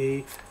that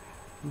he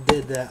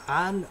did that.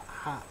 I knew,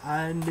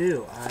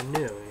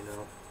 you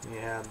know. You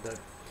have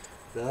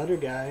the other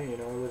guy, you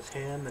know, it was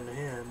him and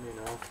him, you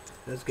know.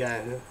 This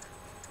guy who,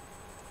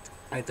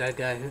 like that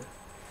guy who,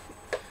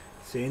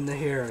 seeing the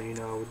hero, you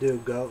know, do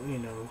go, you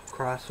know,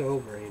 cross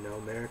over, you know,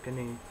 American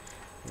and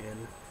you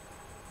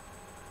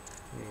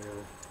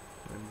know,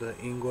 and the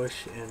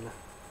English and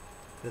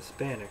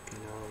Hispanic, you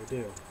know, we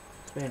do.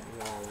 Hispanic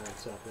and all that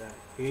stuff that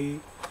he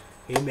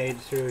made it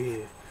through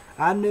here.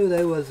 I knew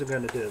they wasn't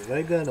gonna do it.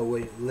 They're gonna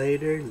wait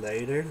later.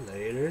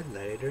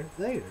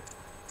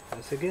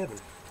 That's a given.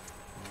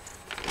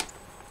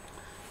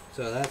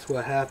 So that's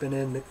what happened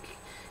in the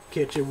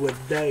kitchen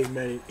with Dave,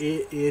 man.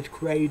 It is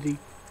crazy.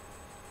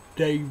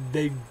 Dave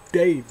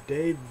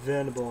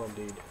Venable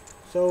indeed.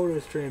 Soda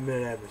stream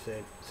and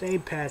everything.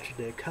 St. Patrick's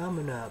Day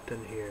coming up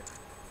in here.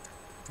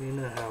 You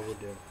know how we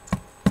do.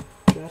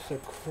 Just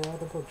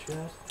incredible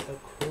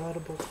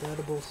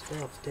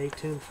stuff. Stay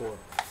tuned for it.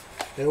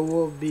 It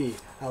will be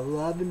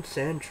 11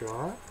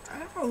 Central. I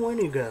don't know when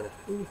you got it.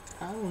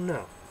 I don't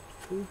know.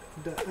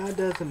 That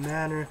doesn't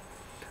matter.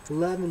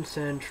 11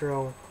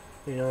 Central.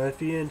 You know,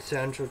 if you're in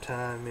Central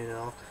Time, you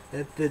know.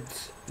 If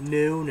it's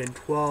noon and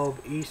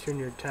 12 Eastern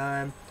your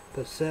time,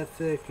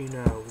 Pacific, you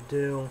know,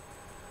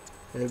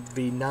 it'd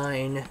be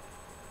 9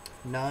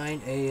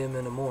 a.m.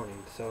 in the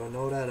morning. So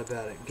no doubt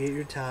about it. Get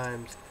your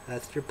times.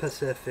 That's your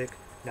Pacific.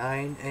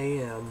 9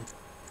 a.m.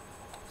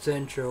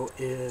 Central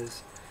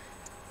is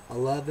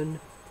 11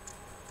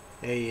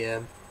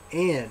 a.m.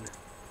 And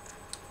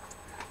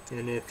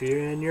if you're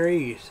in your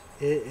East,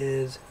 it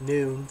is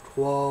noon,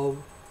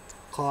 12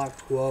 o'clock,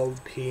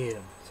 12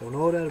 p.m. So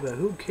no doubt about it.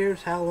 Who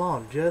cares how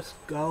long? Just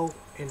go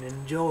and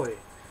enjoy.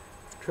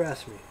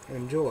 Trust me,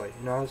 enjoy.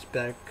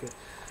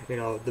 You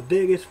know, the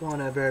biggest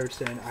one I've ever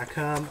seen. I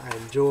come, I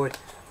enjoy.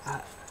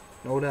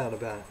 No doubt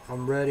about it.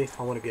 I'm ready.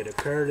 I want to get it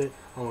curded.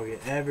 I want to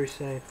get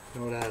everything.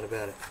 No doubt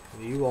about it.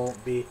 You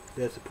won't be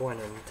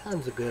disappointed. And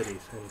tons of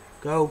goodies. And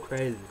go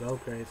crazy. Go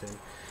crazy.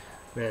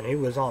 Man, he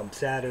was on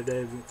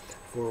Saturday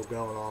before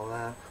going all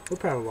that. We'll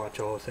probably watch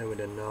all the same. We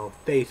didn't know.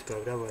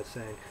 Facebook, that was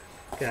saying.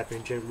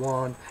 Captain Jig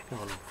 1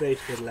 on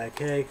Facebook like,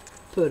 hey,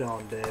 put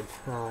on, Deb.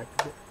 Alright,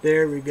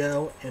 there we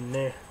go. And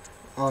there,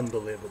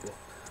 unbelievable.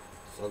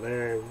 So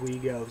there we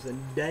go.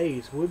 And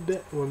days. We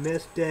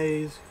missed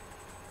days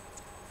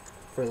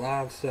for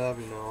live stuff,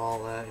 you know,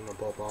 all that, you know,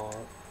 blah blah.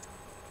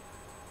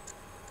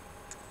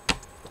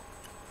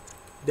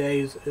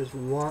 Days is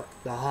what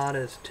the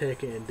hottest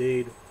ticket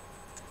indeed.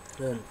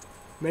 And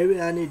maybe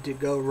I need to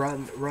go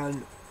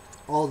run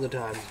all the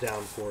times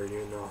down for you,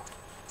 you know.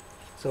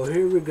 So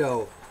here we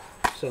go.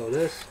 So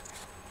this,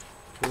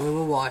 we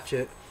will watch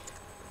it,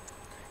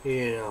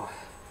 you know,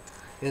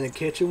 in the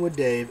kitchen with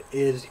Dave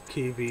is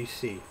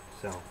QVC.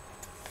 So,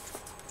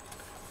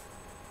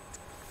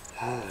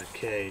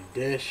 okay,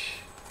 dish.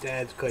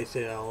 Dad's Clay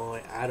City,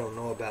 Illinois. I don't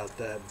know about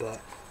that,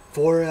 but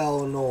for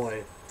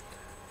Illinois,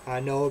 I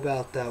know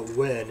about that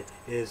win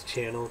is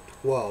channel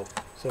 12.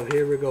 So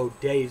here we go,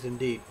 days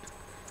indeed.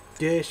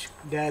 Dish,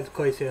 Dad's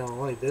Clay City,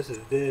 Illinois. This is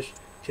Dish,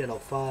 channel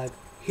 5.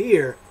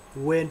 Here,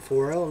 win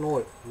for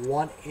Illinois,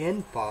 1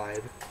 and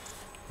 5.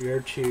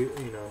 Your choose,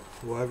 you know,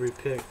 whoever you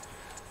pick.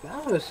 But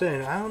I was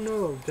saying, I don't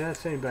know if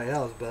that's anybody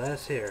else, but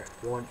that's here,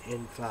 1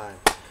 and 5.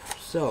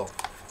 So,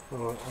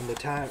 on the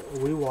time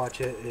we watch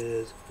it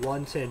is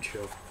 1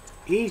 Central.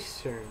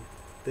 Eastern,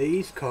 the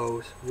East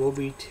Coast will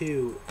be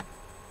 2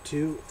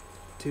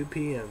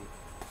 p.m.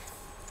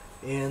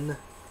 and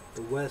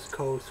the West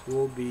Coast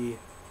will be,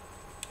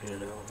 you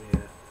know,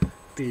 yeah,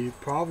 be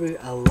probably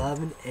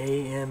 11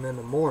 a.m. in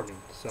the morning.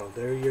 So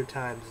there are your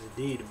times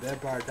indeed.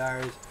 Vampire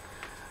Diaries.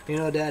 You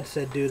know, Dad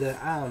said do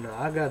that. I don't know.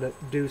 I gotta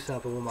do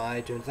something with my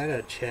iTunes. I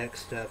gotta check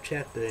stuff,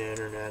 check the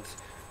internets,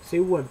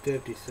 see when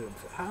 50 Cent.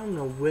 I don't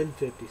know when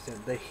 50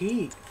 Cent. The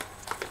Heat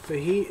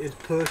is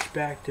pushed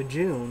back to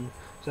June.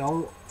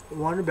 So I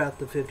wonder about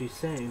the 50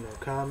 Cent, you know,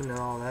 Common and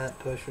all that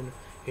pushing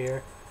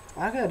here.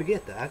 I gotta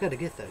get that. I gotta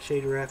get that.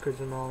 Shady Records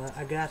and all that.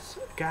 I gotta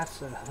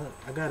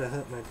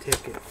hook my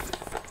ticket.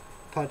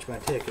 Punch my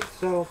ticket.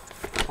 So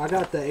I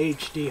got the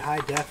HD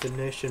high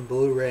definition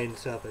Blu-ray and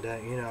stuff like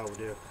that. You know how we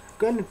do.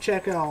 Gonna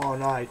check out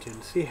on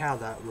iTunes, see how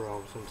that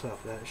rolls and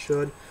stuff. That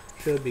should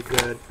be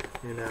good.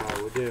 You know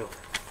how we do.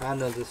 I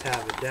know this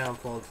have a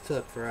downfall. It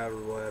took forever,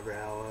 whatever,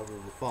 however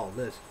we follow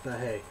this. But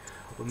hey,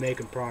 we're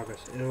making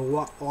progress. And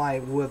what,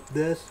 like with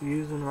this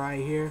using right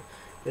here,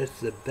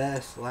 it's the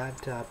best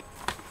laptop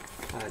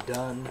I've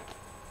done,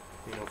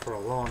 you know, for a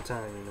long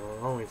time. You know,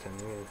 the only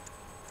thing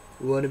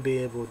wouldn't be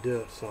able to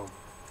do it. So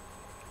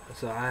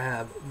I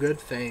have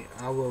good faith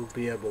I will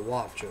be able to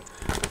watch it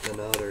than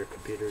other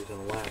computers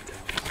and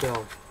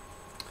laptops.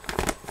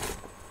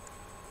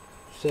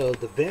 So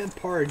the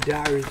Vampire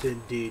Diaries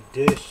indeed,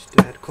 Dish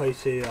at Clay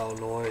City,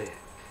 Illinois,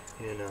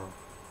 you know,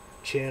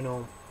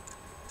 channel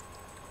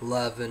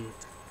 11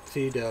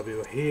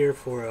 CW here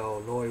for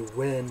Illinois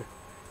win,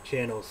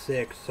 channel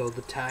 6. So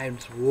the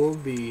times will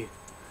be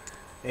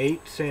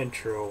 8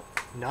 Central,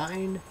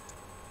 9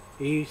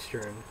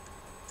 Eastern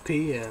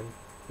PM.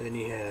 Then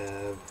you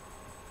have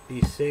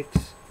the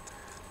 6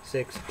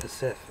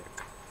 Pacific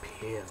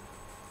PM.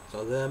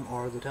 So them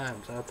are the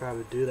times. I'll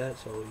probably do that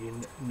so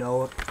you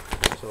know it.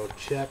 So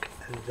check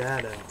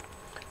that out.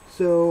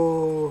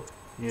 So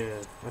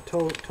yeah, I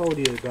told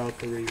you about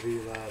the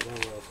review live.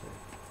 That was it.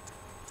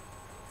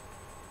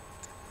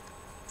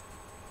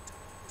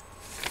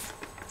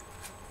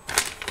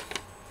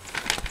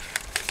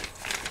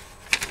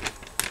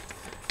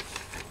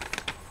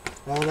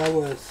 Oh, that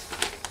was.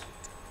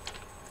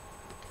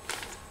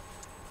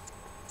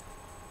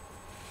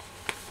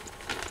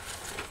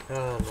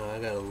 Oh no, I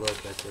gotta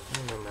look at this.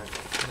 No, no,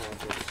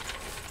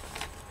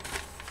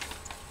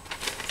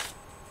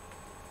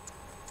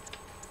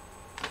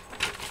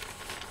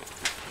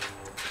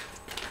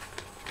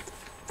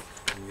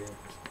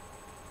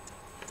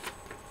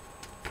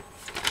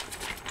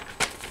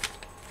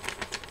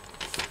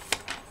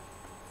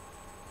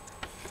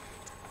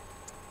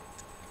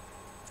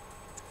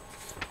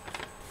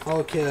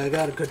 okay, I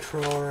got a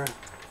controller.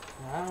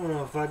 I don't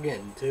know if I get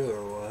into it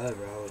or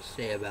whatever I was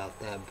saying about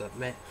that, but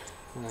man,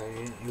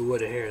 you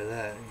would have heard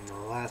that, you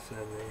know, last time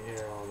they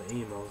hear all the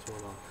emails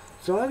went on.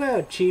 So I got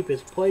a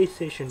cheapest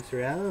PlayStation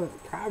 3. I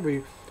don't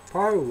probably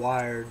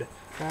wired,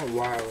 not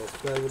wireless,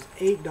 but it was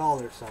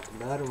 $8 something.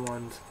 The other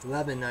one's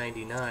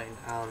 $11.99. I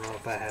don't know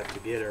if I have to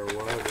get it or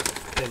whatever.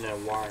 Didn't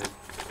have wired,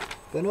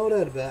 but no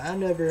doubt about it. I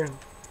never,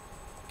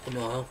 you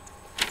know,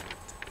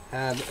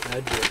 have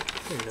a,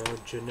 you know,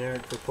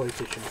 generic for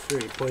PlayStation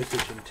 3,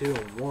 PlayStation 2,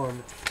 and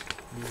 1.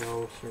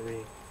 No,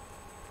 sorry.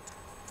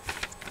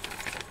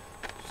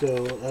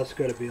 So that's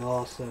going to be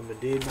awesome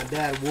indeed. My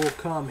dad will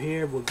come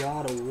here with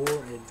God of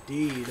War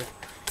indeed.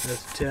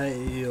 Let's tell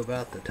you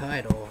about the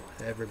title,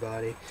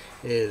 everybody.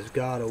 Is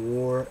God of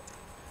War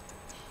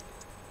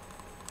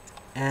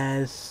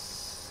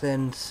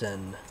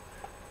Ascension.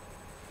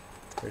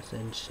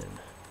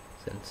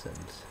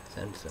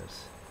 Ascension.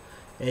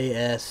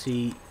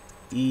 Ascension.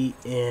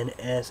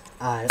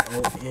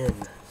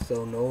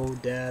 So no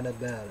doubt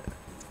about it.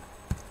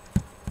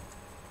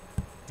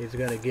 He's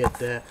gonna get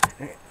that.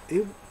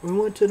 We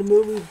went to the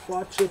movie,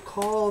 watched a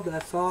call.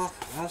 That's off.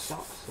 That's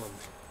awesome.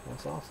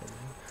 That's awesome.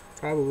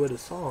 Probably would have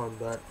saw him,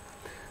 but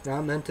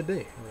not meant to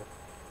be.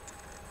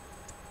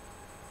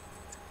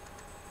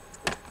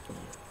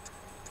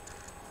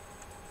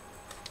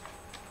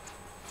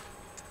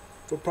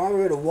 We're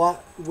probably gonna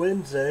watch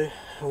Wednesday.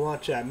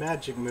 Watch that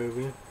magic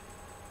movie.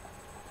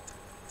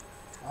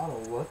 I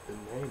don't know what the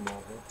name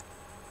of it.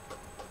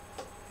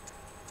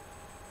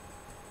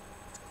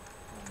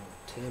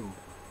 Tim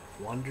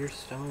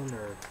Wonderstone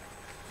or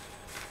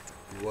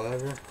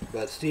whatever.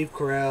 But Steve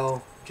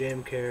Carell,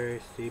 Jim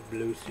Carrey, Steve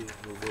Buscemi,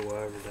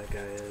 whoever that guy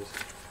is.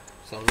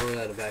 So I know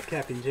that about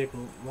Captain Jake.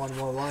 Want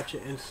to watch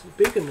it. And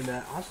speaking of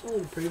that, I saw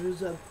the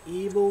previews of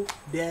Evil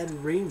Dead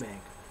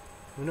remake.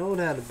 You know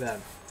that about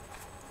it.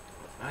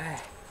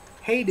 I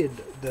hated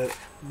the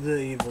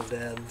Evil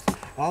Deads.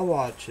 I'll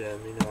watch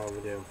them, you know I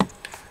would do.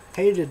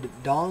 Hated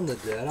Dawn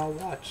of the Dead. I'll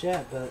watch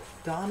that, but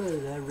Dawn of the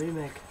Dead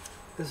remake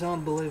is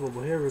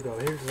unbelievable. Here we go.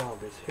 Here's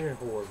zombies. Here's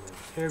horror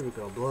movies. Here we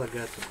go. Blood,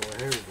 guts, and gore.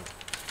 Here we go.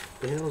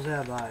 The Hills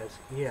Have Eyes.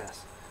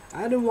 Yes.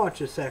 I didn't watch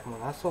the second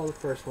one. I saw the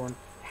first one.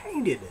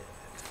 Hated it.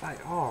 It's like,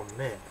 oh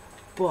man.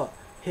 But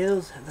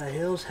the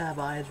Hills Have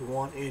Eyes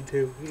 1 and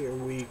 2. Here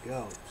we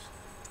go.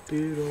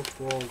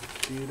 Beautiful,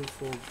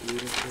 beautiful,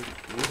 beautiful,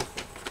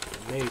 beautiful.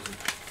 Amazing.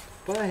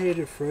 But I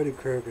hated Freddy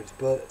Krueger's.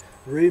 But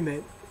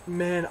remake,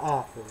 man,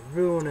 awful.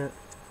 Ruin it.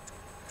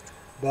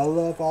 But I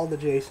love all the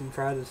Jason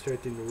Friday the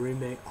 13th. The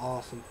remake,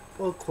 awesome.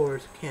 But of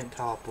course, can't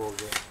topple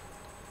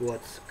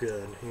what's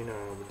good. You know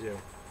how we do.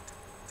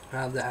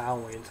 Have the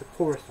Halloweens, of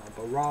course not.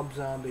 But Rob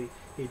Zombie,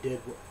 he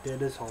did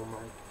his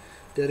homework.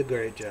 Did a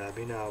great job.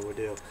 You know how we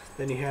do.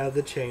 Then you have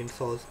the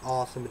Chainsaws,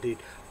 awesome indeed.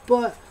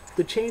 But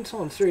the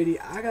Chainsaw in 3D,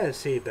 I gotta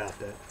see about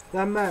that.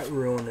 I might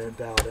ruin it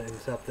about it and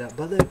stuff like that.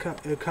 But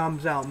it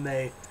comes out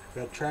May.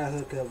 Gotta try to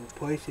hook up with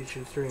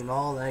PlayStation 3 and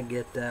all that,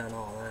 get that and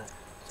all that.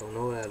 So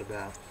know that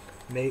about.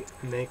 Make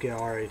it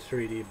already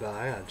 3D, but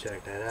I gotta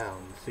check that out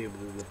and see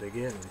what the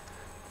beginning.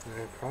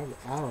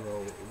 I don't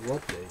know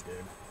what they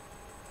did.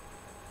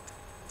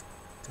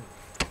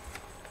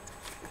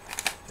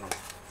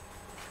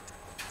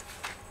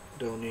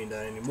 Don't need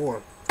that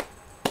anymore.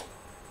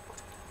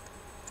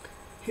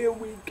 Here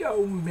we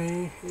go,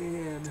 man.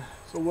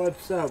 So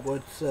what's up?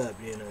 What's up?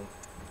 You know,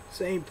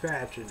 St.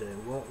 Patrick's Day.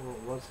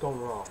 What's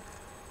going on?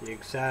 You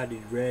excited?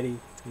 You ready?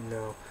 You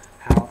know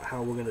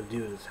how we're gonna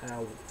do this?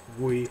 How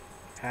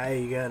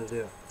you gotta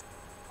do it?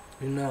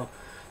 You know.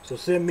 So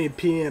send me a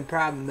PM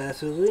private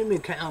message. Leave me a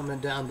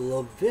comment down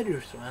below. Video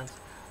response.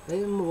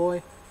 Leave my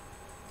boy.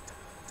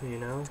 You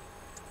know,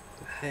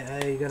 how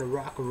you gonna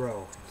rock and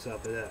roll and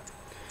stuff like that.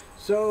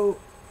 So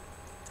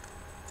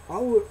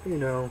you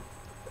know.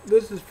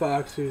 This is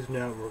Fox News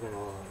Network and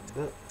all that,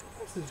 but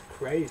this is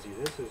crazy.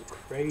 This is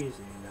crazy,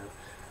 you know.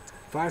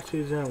 Fox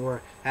News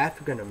Network,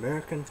 African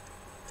American,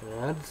 you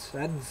know,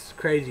 that's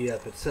crazy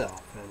up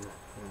itself. And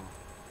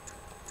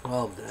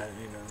all of that,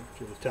 you know.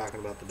 She was talking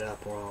about the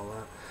death war and all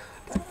that.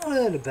 But I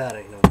know that about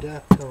it, you know.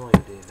 Death penalty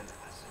did it.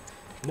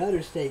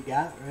 Another state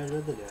got rid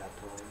of the death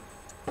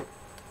penalty.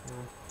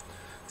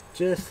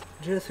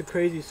 Just a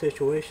crazy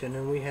situation,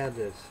 and we had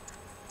this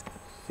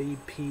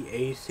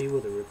CPAC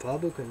with the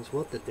Republicans.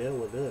 What the deal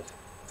with this?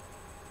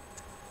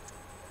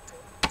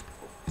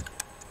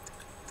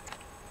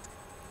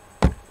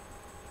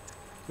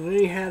 And then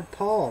you had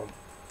Paul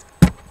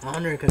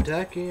under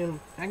Kentucky, and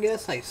I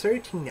guess like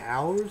 13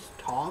 hours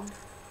talk.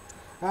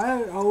 We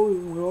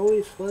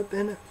always flip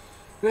in it.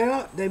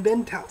 Well, they've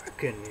been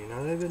talking, you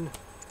know, they've been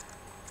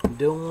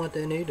doing what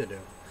they need to do.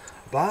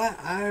 But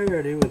I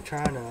heard he was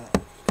trying to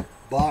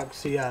block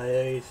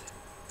CIA's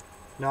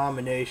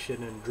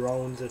nomination and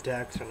drones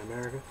attacks in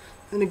America.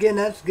 And again,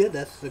 that's good.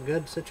 That's a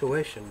good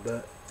situation.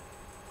 But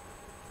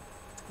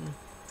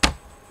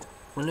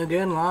and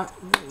again,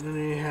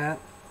 you have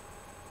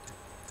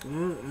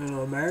in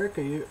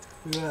America,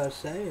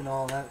 USA, and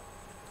all that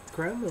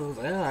criminals.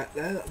 They're like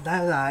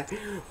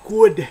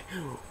good.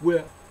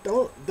 Well,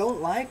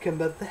 don't like him,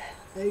 but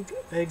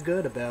they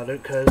good about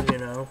it because you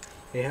know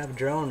they have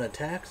drone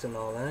attacks and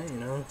all that. You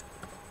know,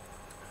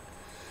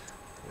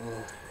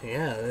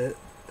 yeah. They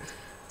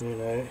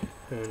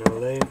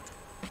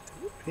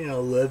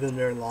living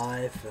their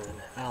life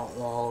and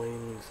outlawing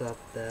and stuff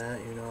like that,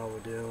 you know,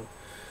 we do,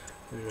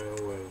 you know,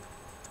 with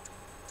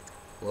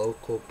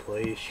local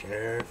police,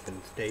 sheriff,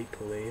 and state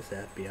police,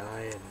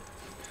 FBI, and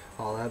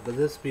all that, but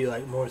this be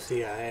like more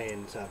CIA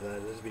and stuff like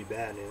that. This be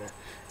bad, you know,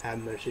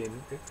 have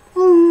machine,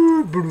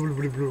 you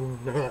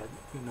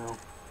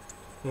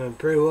know,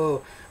 pretty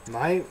well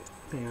might,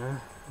 you know,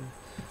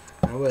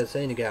 I was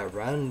saying you got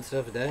run and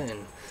stuff like that,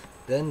 and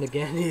then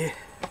again,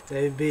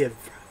 they'd be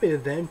probably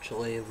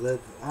eventually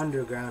live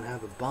underground,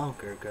 have a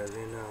bunker, because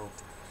you know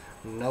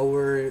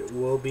nowhere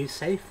will be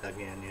safe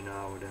again. You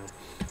know,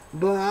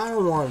 but I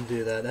don't want to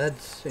do that.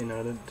 That's you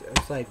know,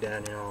 it's like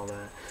that and all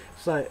that.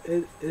 It's like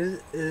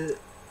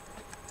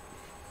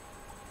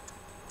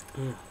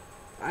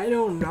I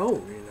don't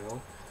know,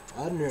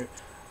 I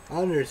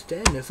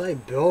understand. It's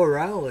like Bill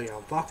O'Reilly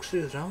on Fox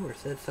News Number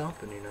said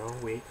something,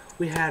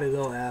 We had to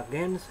go to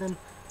Afghanistan.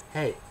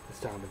 Hey, it's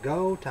time to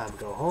go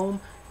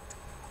home.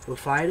 We'll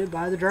fight it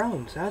by the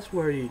drones. That's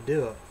where you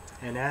do it.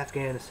 In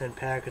Afghanistan,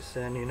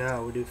 Pakistan, we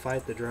do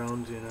fight the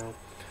drones,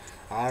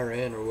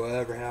 Iran or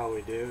whatever, how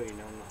we do,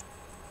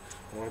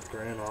 North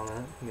Korea and all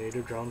that. Need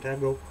a drone tag,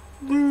 go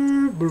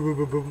boom, boom, boom,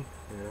 boom, boom,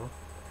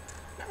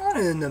 Not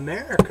in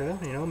America,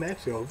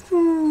 Mexico.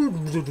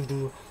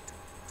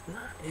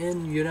 Not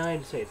in the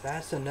United States.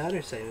 That's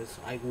another thing. It's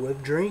like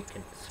with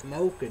drinking,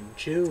 smoking,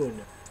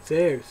 chewing,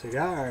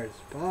 cigars,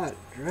 pot,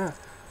 drunk.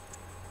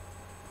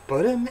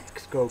 Put it in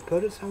Mexico.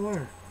 Put it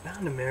somewhere.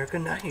 Not in America.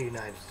 Not in the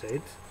United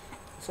States.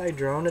 It's like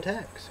drone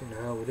attacks. You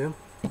know how we do.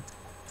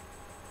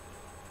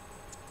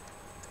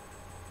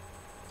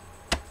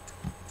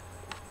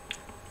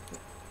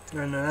 And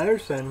another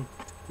thing,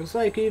 it's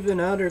like even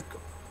other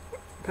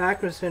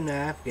Pakistan and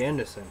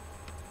Afghanistan.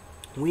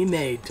 We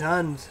made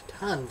tons.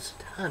 It's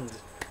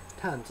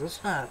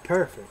not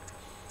perfect.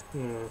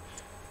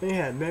 They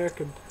had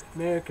American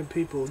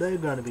people, they're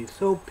gonna be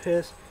so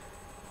pissed.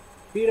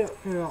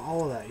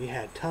 All that. You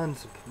had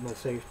tons of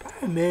mistakes,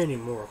 probably many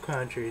more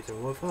countries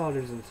and with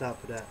others and stuff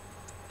like that.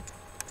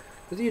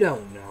 Because you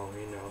don't know,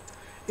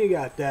 You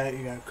got that,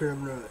 you got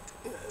criminal,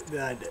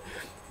 got that.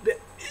 Hey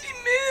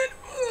man,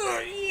 oh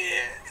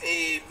yeah,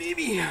 hey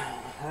baby,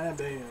 hi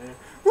baby,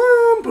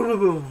 boom, boom,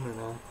 boom,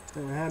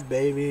 and that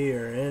baby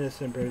or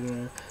innocent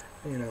person,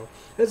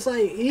 It's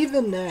like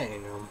even that,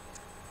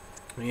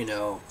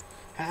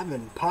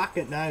 having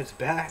pocket knives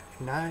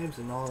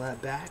and all that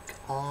back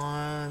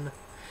on.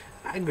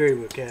 I agree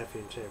with Kathy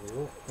and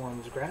Chevy.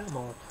 One's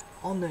grandma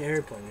on the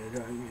airplane.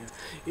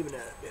 Even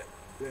that, yeah.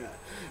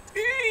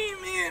 Hey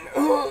man,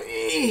 oh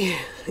hey.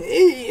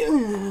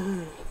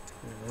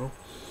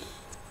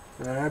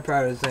 I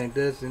probably think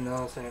this, saying,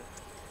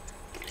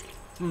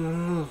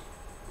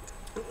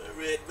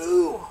 Red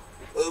Bull,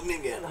 open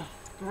again.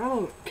 I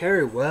don't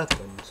carry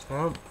weapons,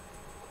 huh?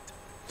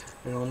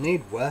 You don't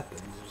need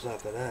weapons and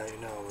stuff like that,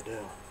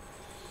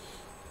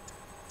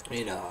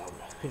 we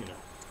do.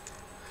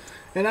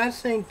 And I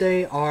think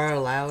they are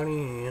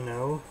allowing,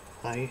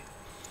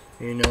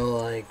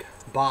 like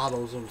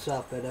bottles and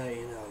stuff like that,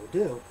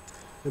 do.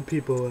 And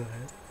people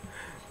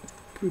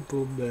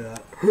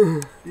that,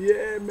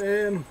 yeah,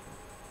 man.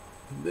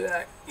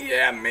 Like,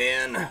 yeah,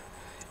 man.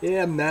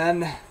 Yeah,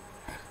 man.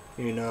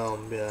 Be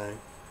like,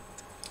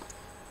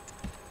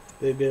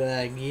 they'd be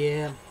like,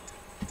 yeah.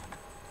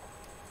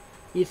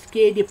 You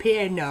scared, you're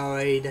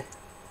paranoid.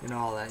 And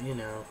all that,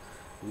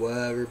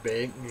 Whatever,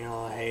 big,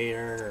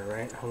 hater, or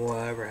right,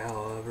 whatever,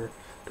 however.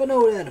 But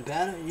no doubt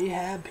about it, you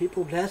have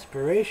people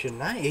desperation,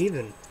 not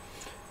even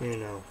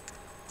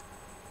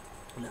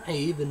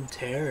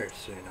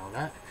terrorists,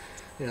 not,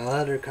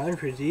 other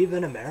countries,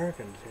 even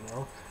Americans,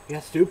 You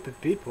got stupid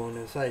people, and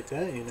it's like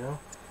that,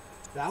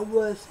 I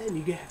was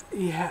saying,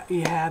 you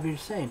have your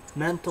saying,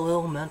 mentally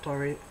ill,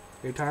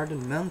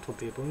 retarded, mental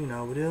people, we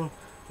do.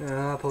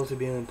 Not supposed to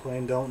be in the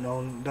plane, they don't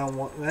want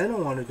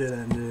to do that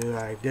and do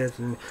like this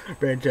and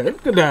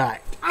just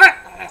tonight.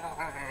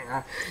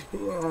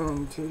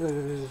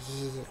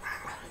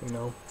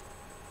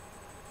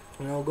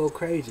 Go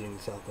crazy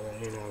and stuff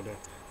like that,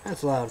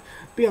 that's loud.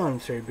 Be on the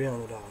street, be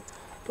on the dog.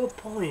 But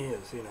point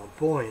is, we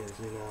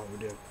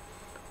do.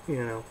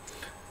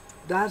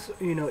 That's,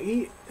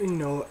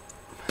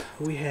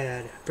 we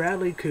had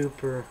Bradley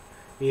Cooper,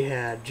 we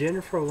had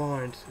Jennifer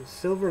Lawrence,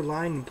 Silver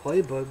Lining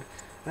Playbook.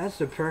 That's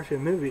the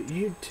perfect movie.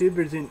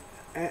 YouTubers in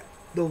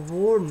the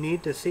world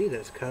need to see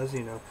this, cause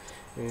he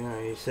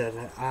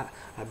said I'm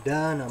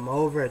done, I'm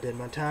over, I did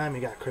my time.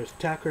 You got Chris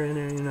Tucker in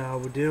there, how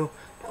we do.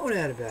 No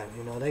doubt about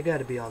it, they got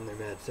to be on their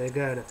meds. They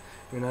gotta,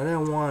 they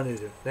don't want to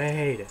do. They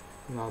hate it,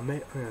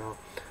 and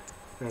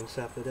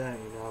stuff like that,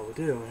 we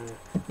do.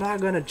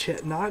 Not gonna.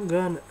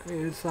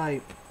 It's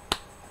like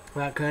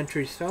that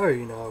country star,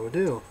 we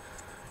do.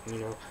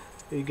 You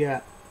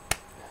got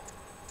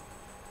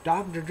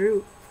Dr.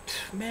 Drew.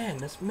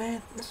 This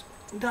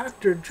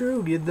Dr.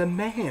 Drew, you're the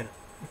man.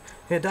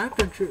 Yeah,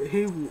 Dr. Drew,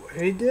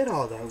 he did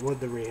all that with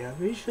the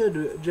rehab. He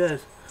should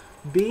just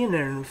be in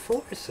there and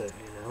enforce it,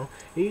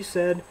 He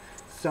said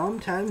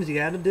sometimes you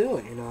gotta do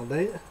it,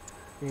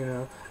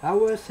 I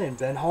was saying,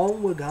 been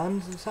home with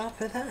guns and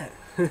stuff like that.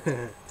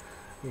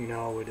 We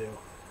do.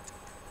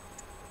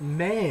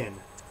 Man.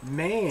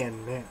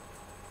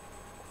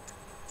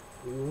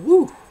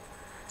 Woo.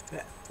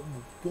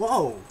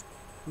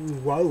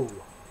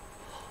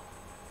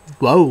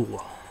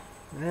 Whoa.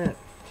 Man.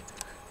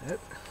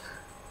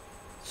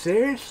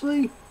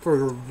 Seriously? For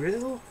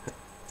real?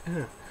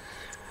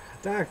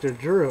 Dr.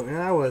 Drew, and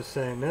I was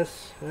saying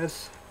this,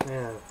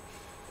 man.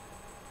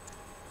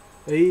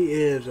 He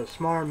is a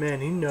smart man.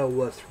 He knows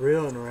what's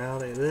real and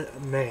around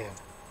it. Man.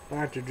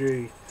 Dr.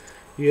 Drew,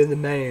 you're the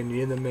man.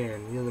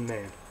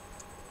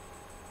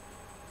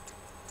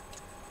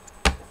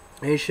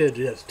 He should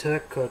just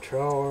take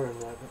control and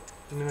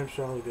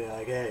be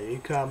like, hey, you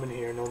come in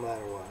here no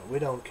matter what. We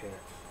don't care.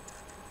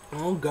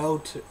 I'll go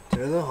to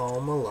the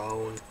home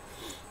alone.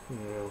 You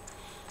know,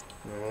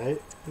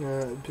 alright?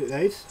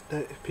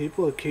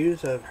 People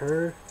accused of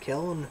her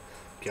killing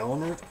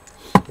her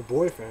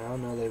boyfriend. I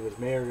don't know, they was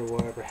married or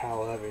whatever,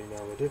 however, you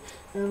know, they do.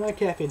 And like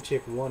Captain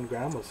Chick one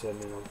grandma said,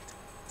 you know,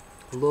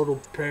 little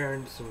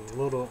parents and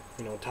little,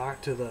 you know,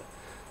 talk to the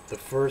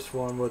first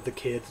one with the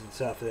kids and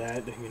stuff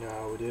like that, you know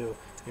how we do.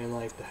 And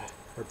like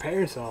her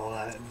parents and all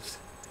that.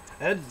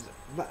 You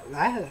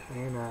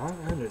know, I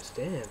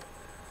understand.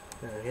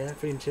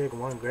 Captain Chick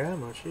one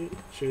grandma, she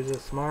was a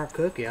smart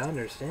cookie. I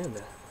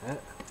understand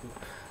that.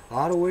 A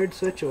lot of weird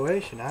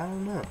situation. I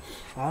don't know.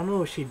 I don't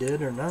know if she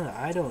did or not.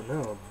 I don't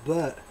know.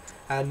 But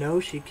I know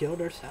she killed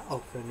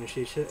herself, and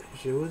she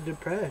was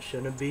depressed.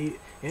 Shouldn't be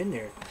in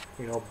there.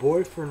 You know,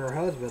 boyfriend or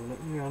husband.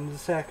 You know, the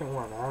second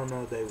one. I don't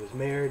know if they was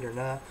married or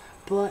not.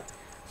 But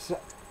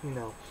you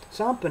know,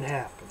 something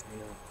happened. You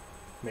know,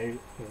 maybe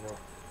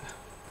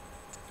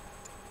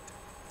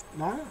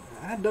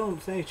I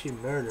don't think she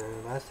murdered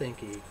him. I think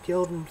he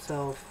killed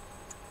himself,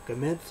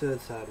 committed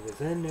suicide,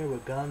 was in there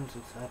with guns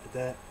and stuff like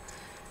that.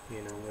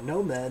 You know, with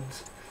no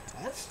meds.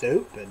 That's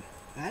stupid.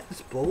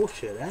 That's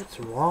bullshit. That's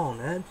wrong.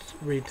 That's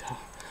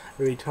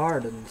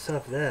retarded and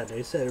stuff like that.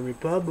 They said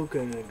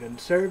Republican and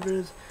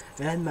conservatives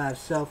and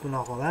myself and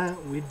all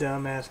that, we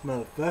dumbass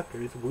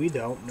motherfuckers, we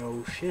don't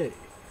know shit.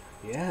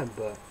 Yeah,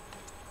 but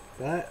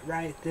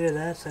right there,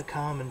 that's a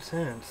common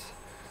sense.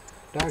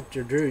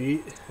 Dr. Drew,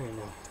 you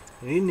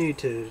need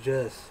to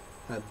just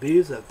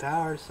abuse of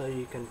power so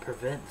you can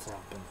prevent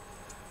something.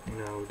 You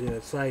know,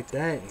 it's like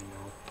that, you know.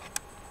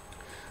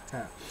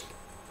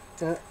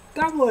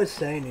 That was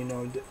saying, you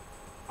know,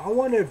 I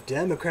wonder if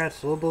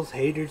Democrats, liberals,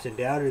 haters, and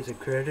doubters and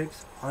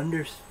critics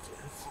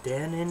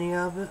understand any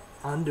of it,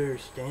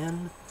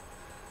 understand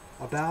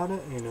about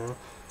it, you know.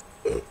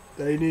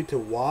 They need to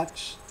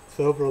watch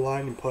Silver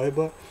Lining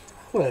Playbook.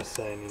 I was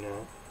saying, you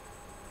know,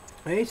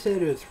 they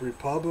said it's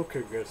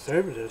Republican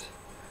conservatives,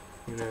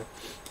 you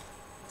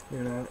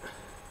know,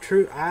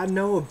 true, I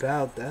know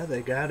about that.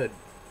 They gotta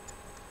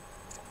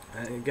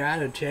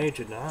change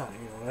it now.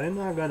 You know, they're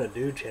not gonna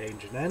do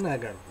change, and they're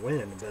not gonna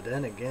win. But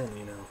then again,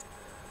 you know,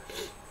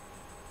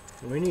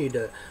 we need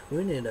a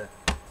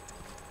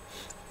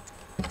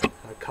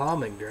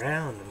common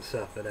ground and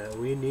stuff like that.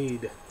 We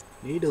need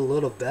a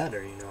little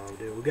better. You know,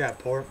 dude. We got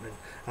Portman.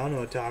 I don't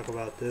know to talk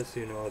about this.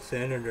 You know, a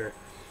senator,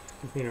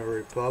 you know,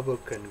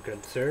 Republican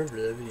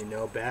conservative. You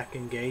know,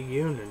 backing gay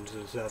unions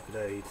and stuff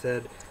like that. He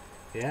said,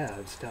 yeah,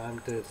 it's time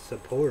to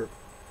support.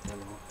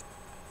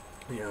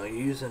 You know,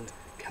 using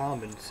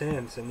common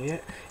sense, and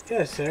yeah,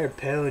 Sarah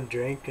Palin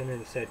drinking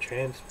and said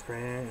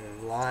transparent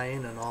and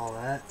lying and all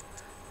that.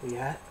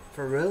 Yeah,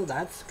 for real,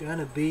 that's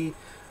gonna be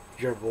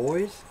your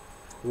voice?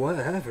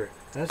 Whatever.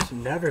 That's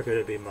never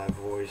gonna be my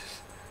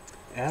voice.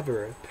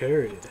 Ever,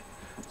 period.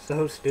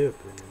 So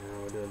stupid, you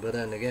know. But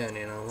then again,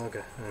 you know, look,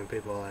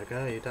 people are like,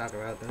 oh, you talk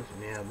about this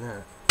and you have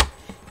that.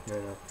 You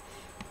know.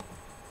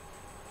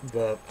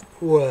 But,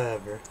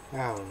 whatever.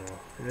 I don't know.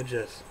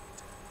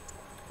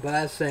 But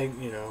I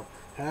think, you know,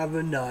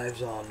 having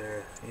knives on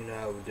there, you know,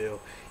 I would do.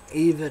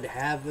 Even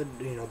having,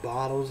 you know,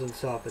 bottles and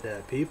stuff like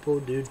that. People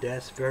do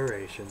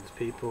desperations.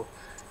 People,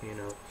 you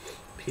know,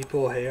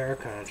 people hate our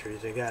countries.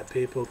 They got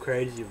people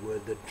crazy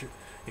with the,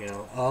 you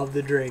know, of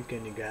the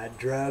drinking. You got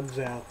drugs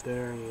out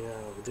there, you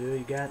know, dude.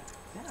 You got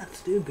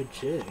stupid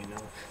shit, you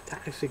know.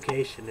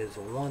 Intoxication is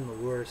one of the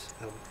worst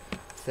of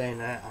saying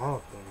that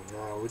often, you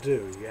know, we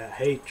do. You got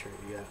hatred.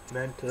 You got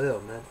mental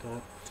illness,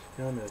 and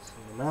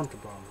mental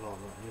problems, all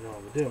that, you know,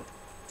 we do.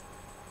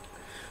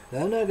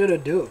 They're not gonna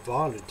do it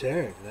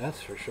voluntarily,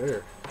 that's for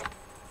sure.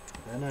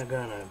 They're not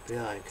gonna be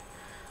like,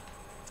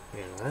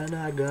 you know, they're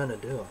not gonna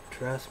do it,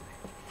 trust me.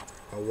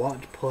 I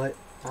watch play,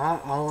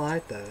 I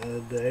like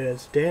that, they're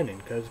standing,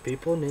 because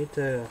people need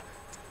to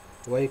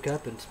wake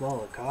up and smell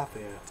the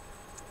coffee.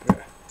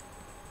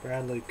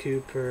 Bradley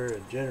Cooper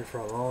and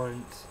Jennifer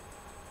Lawrence,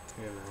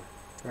 you know,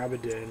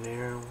 Robert De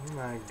Niro, oh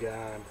my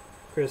god,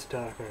 Chris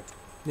Tucker,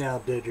 now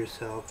did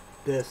yourself.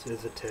 This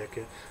is a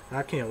ticket.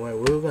 I can't wait.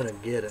 We're going to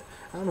get it.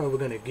 I don't know if we're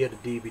going to get a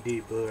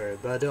DVD Blu-ray,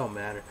 but it don't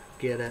matter.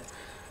 Get it.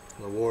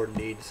 The world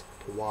needs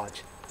to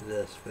watch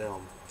this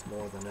film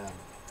more than ever.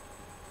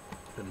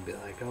 And be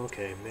like,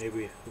 okay,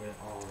 maybe with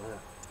all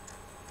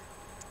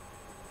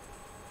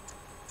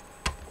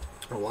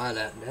that. Why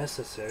that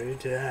necessary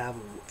to have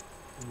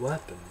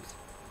weapons?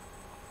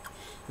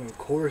 And of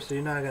course,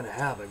 you're not going to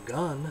have a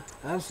gun.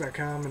 That's a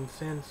common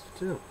sense,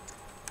 too.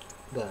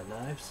 But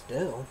knives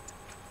still.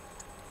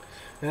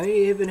 Now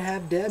you even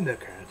have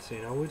Democrats,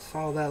 you know, we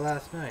saw that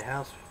last night,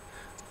 House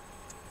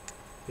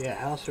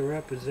of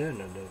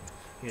Representatives,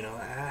 you know,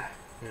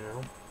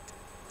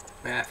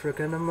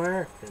 African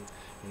American,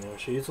 you know,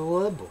 she's a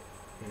liberal,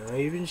 you know,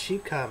 even she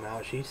come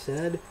out, she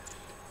said,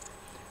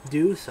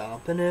 do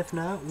something, if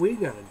not, we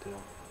gonna do.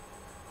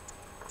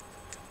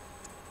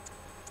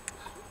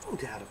 No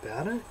doubt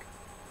about it,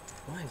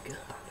 my God.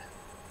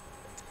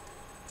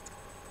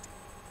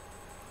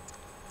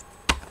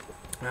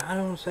 I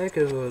don't think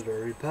it was a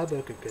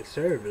Republican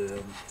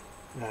conservative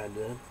I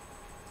did.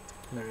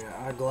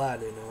 I'm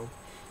glad, you know.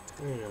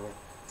 You know,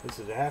 this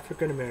is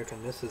African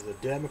American. This is the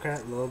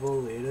Democrat,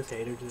 global, elitist,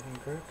 hater,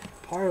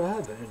 part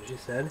of it. And she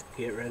said,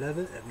 get rid of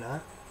it. If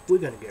not, we're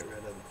going to get rid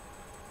of it.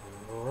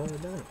 Well,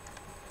 done.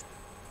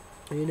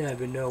 You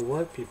never know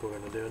what people are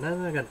going to do. And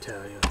I'm not going to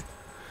tell you.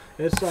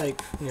 It's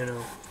like, you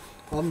know,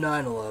 on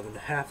 9/11,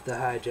 half the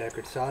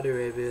hijackers, Saudi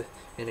Arabia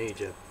and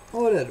Egypt.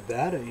 All that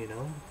about it, you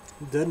know.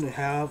 Doesn't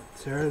have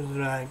terrorists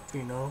like,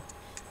 you know,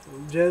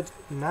 just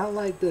not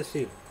like this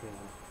either,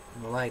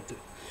 you know. Like this.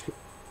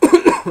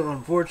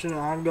 Unfortunately,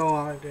 I can go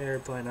on the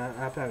airplane.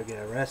 I probably get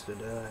arrested.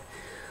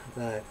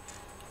 Like,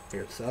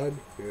 you're a thug,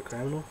 you're a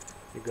criminal,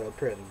 you go to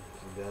prison.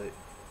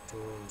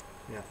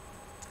 Yeah.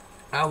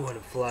 I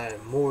wouldn't fly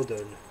more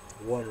than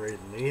one reason.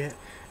 Yeah.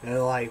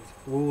 And like,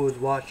 we was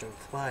watching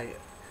flight.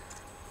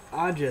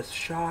 I just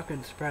shocked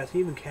and surprised.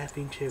 Even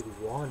Caffeine Chick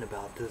won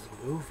about this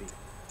movie.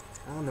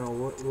 I don't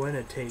know when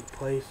it takes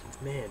place.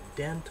 Man,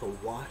 Dental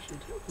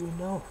Washington, we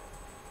know.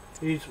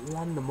 He's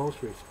one of the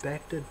most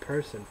respected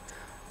person.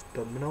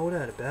 But no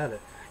doubt about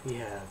it, he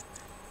have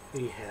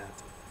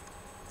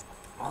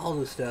all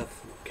the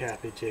stuff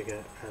Cafe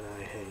Chicken and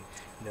I hate.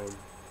 You know,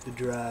 the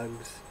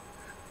drugs,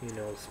 you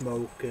know,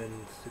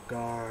 smoking,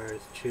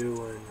 cigars,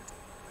 chewing,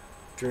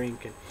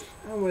 drinking.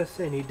 I was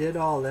saying he did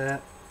all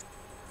that.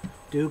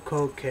 Do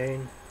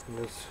cocaine.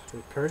 This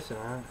person,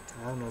 I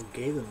don't know,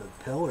 gave him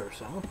a pill or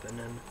something,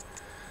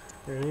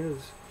 and he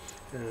was.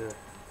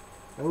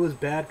 It was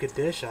bad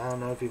condition. I don't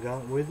know if you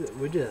got with it.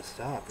 We just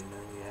stopped. You know,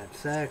 you had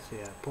sex, you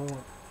had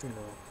porn. You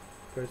know,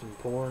 person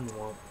porn,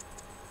 want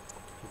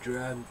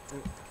drug,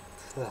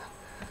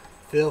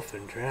 filth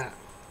and trap,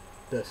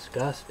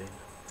 disgusting.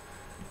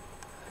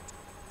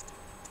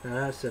 And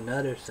that's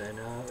another thing.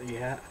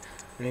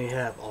 You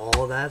have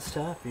all that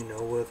stuff. You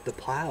know, with the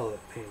pilot.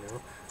 You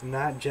know,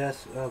 not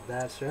just of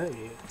that stuff.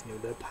 You know,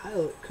 the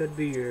pilot could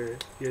be your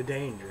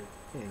danger.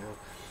 You know,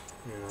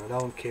 I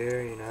don't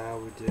care. You know how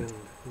we're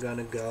doing,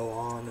 gonna go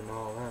on and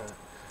all that.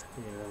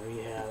 You know,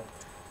 you have.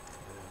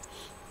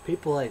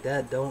 People like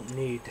that don't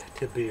need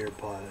to be your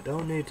pilot.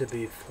 Don't need to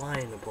be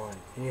flying the plane.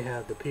 You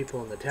have the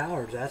people in the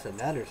towers. That's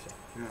another thing.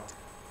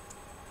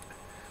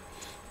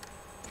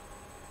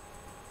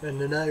 Yeah.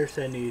 And another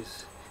thing,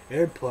 these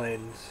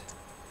airplanes,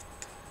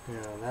 you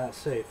know, not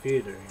safe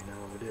either. You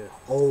know, they're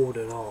old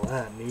and all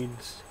that.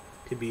 Needs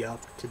to be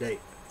up to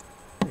date.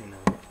 You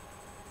know,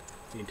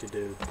 need to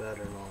do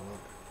better and all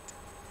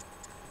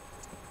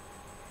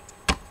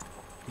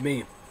that.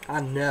 Me,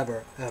 I'm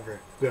never ever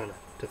gonna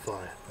to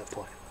fly a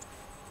plane.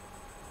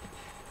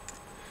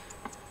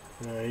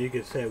 You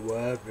could say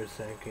whatever,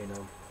 think, you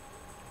know.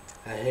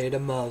 I hate a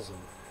Muslim.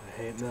 I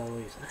hate Middle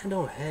East. I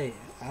don't hate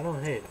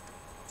it.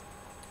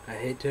 I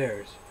hate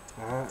terrorists.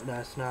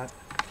 That's not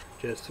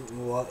just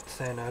what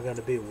saying I'm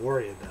gonna be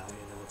worried about,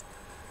 you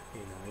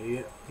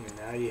know.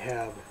 Now you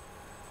have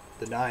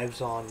the knives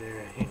on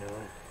there, you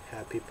know,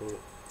 have people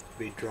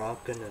be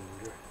drunken and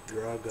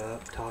drug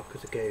up,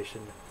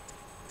 intoxication.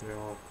 You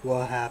know,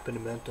 what happened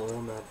to mental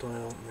illness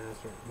or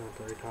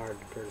mental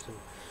retarded person.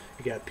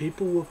 You got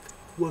people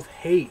with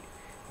hate.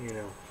 You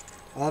know,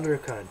 other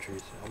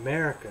countries,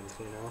 Americans,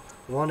 you know,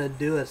 want to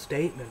do a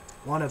statement,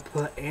 want to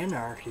put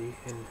anarchy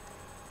and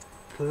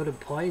put a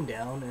plane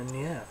down, and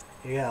yeah,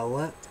 you gotta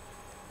let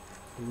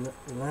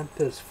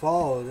this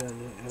fall,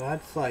 and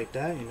that's like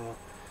that, you know.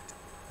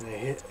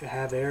 They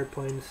have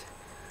airplanes,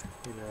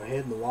 you know,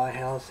 hitting the White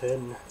House,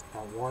 hitting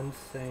that one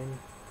thing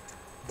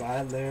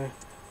by there.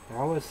 And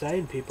I was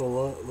saying, people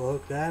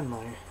look at that and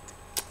like,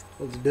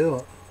 let's do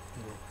it.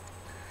 You know.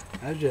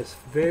 That's just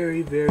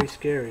very, very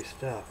scary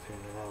stuff, you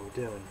know, what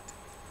we're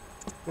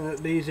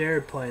doing. These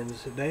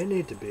airplanes, they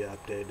need to be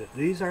updated.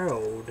 These are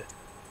old,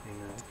 you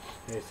know.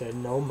 They said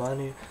no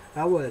money.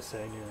 I was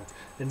saying, you know.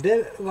 And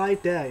then,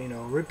 like that, you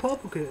know,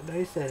 Republican,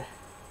 they said,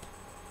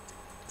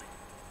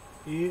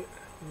 you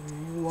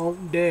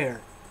won't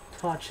dare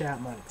touch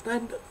that money.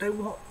 They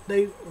won't,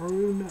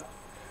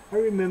 I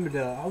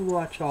remember I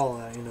watch all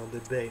that, you know,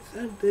 debates.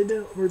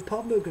 The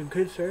Republican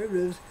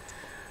conservatives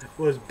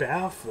was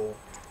baffled.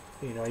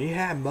 You know, you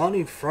have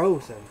money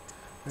frozen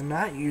and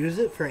not use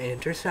it for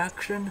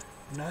intersection,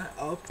 not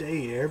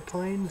update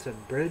airplanes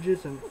and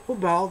bridges, and what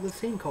about all the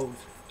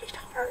sinkholes?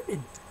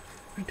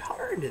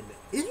 Retarded,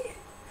 idiot,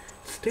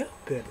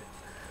 stupid.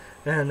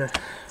 And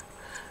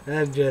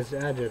that just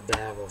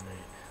baffled me.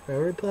 The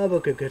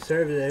Republican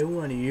conservative, they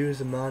want to use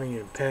the money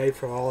and pay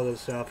for all this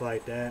stuff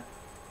like that.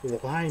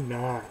 Why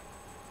not?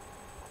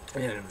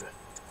 And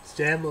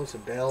stimulus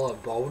and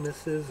bailout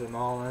bonuses and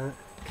all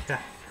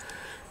that.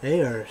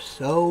 They are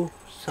so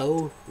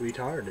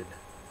retarded.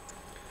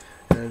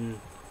 And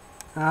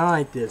I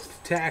like this.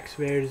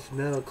 Taxpayers,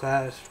 middle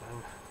class,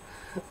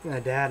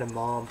 my dad and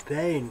mom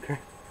paying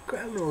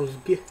criminals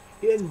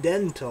getting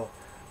dental.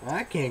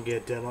 I can't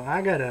get dental.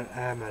 I gotta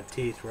have my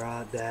teeth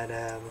right. Dad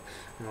have,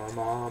 you know,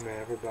 mom,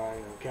 everybody,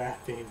 you know,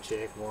 Caffeine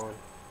Chick one.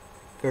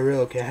 For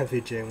real,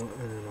 Caffeine Chick,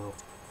 you know,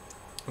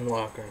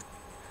 Walker.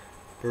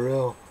 For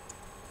real.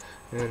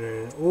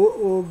 And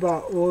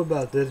what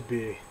about this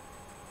beauty?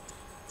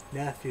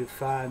 Nephew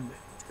 5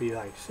 be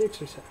like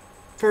 6 or 7.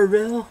 For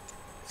real?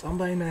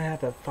 Somebody may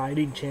have a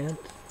fighting chance.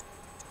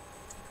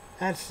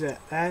 That's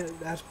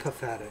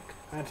pathetic.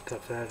 That's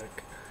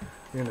pathetic.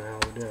 You know,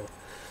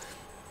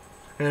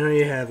 and then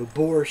you have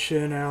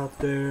abortion out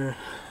there.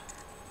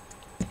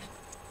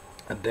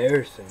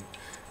 Embarrassing.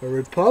 The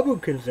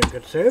Republicans and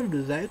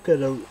conservatives, they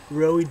could have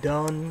really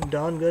done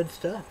good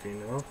stuff, you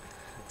know.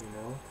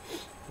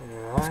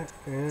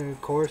 And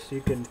of course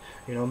you can,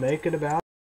 make it about